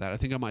something like that. I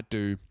think I might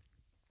do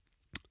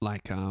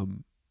like I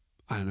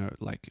don't know,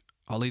 like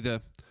I'll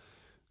either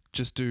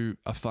just do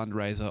a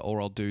fundraiser,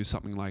 or I'll do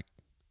something like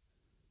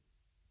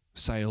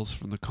sales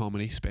from the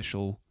comedy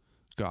special.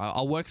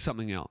 I'll work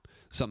something out.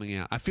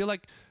 I feel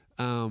like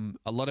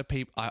a lot of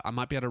people, I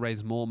might be able to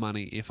raise more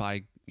money if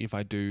I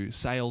do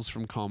sales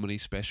from comedy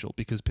special,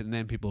 because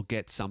then people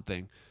get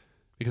something.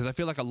 Because I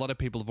feel like a lot of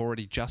people have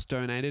already just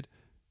donated,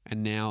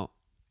 and now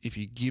if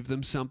you give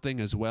them something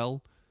as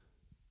well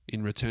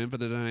in return for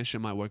the donation,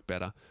 it might work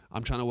better.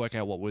 I'm trying to work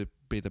out what would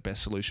be the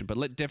best solution, but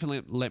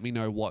definitely let me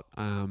know what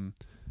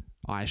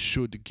I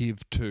should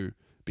give to,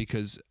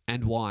 because,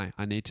 and why.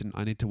 I need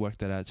to work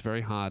that out. It's very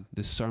hard.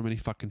 There's so many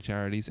fucking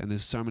charities, and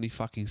there's so many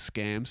fucking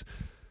scams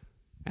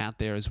out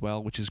there as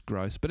well, which is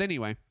gross. But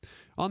anyway,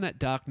 on that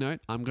dark note,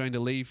 I'm going to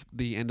leave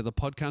the end of the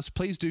podcast.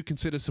 Please do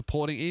consider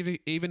supporting,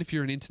 even if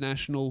you're an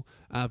international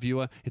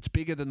viewer. It's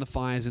bigger than the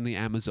fires in the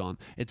Amazon.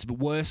 It's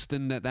worse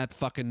than that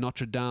fucking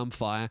Notre Dame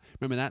fire.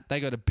 Remember that? They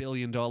got $1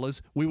 billion.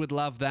 We would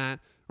love that,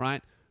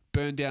 right?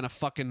 Burn down a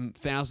fucking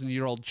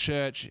 1,000-year-old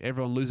church.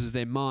 Everyone loses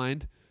their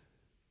mind.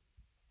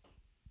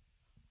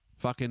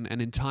 Fucking an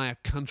entire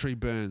country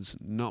burns.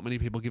 Not many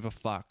people give a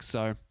fuck.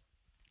 So,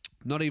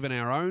 not even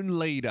our own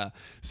leader.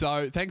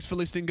 So, thanks for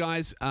listening,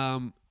 guys.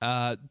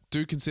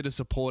 Do consider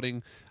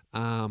supporting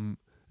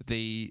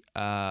the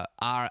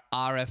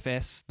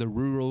RFS, the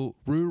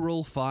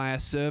Rural Fire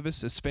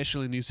Service,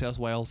 especially in New South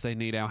Wales. They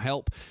need our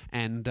help.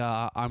 And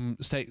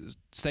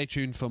stay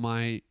tuned for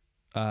my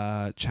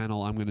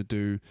channel. I'm going to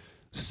do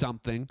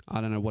something. I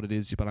don't know what it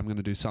is, but I'm going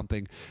to do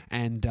something.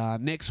 And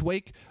next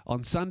week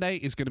on Sunday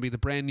is going to be the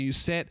brand new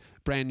set,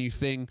 brand new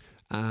thing.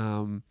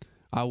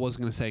 I was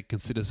going to say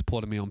consider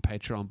supporting me on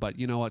Patreon, but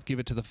you know what? Give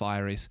it to the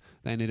Fireys.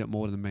 They need it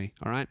more than me.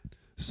 All right?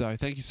 So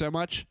thank you so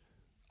much.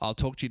 I'll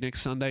talk to you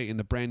next Sunday in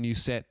the brand new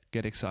set.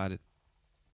 Get excited.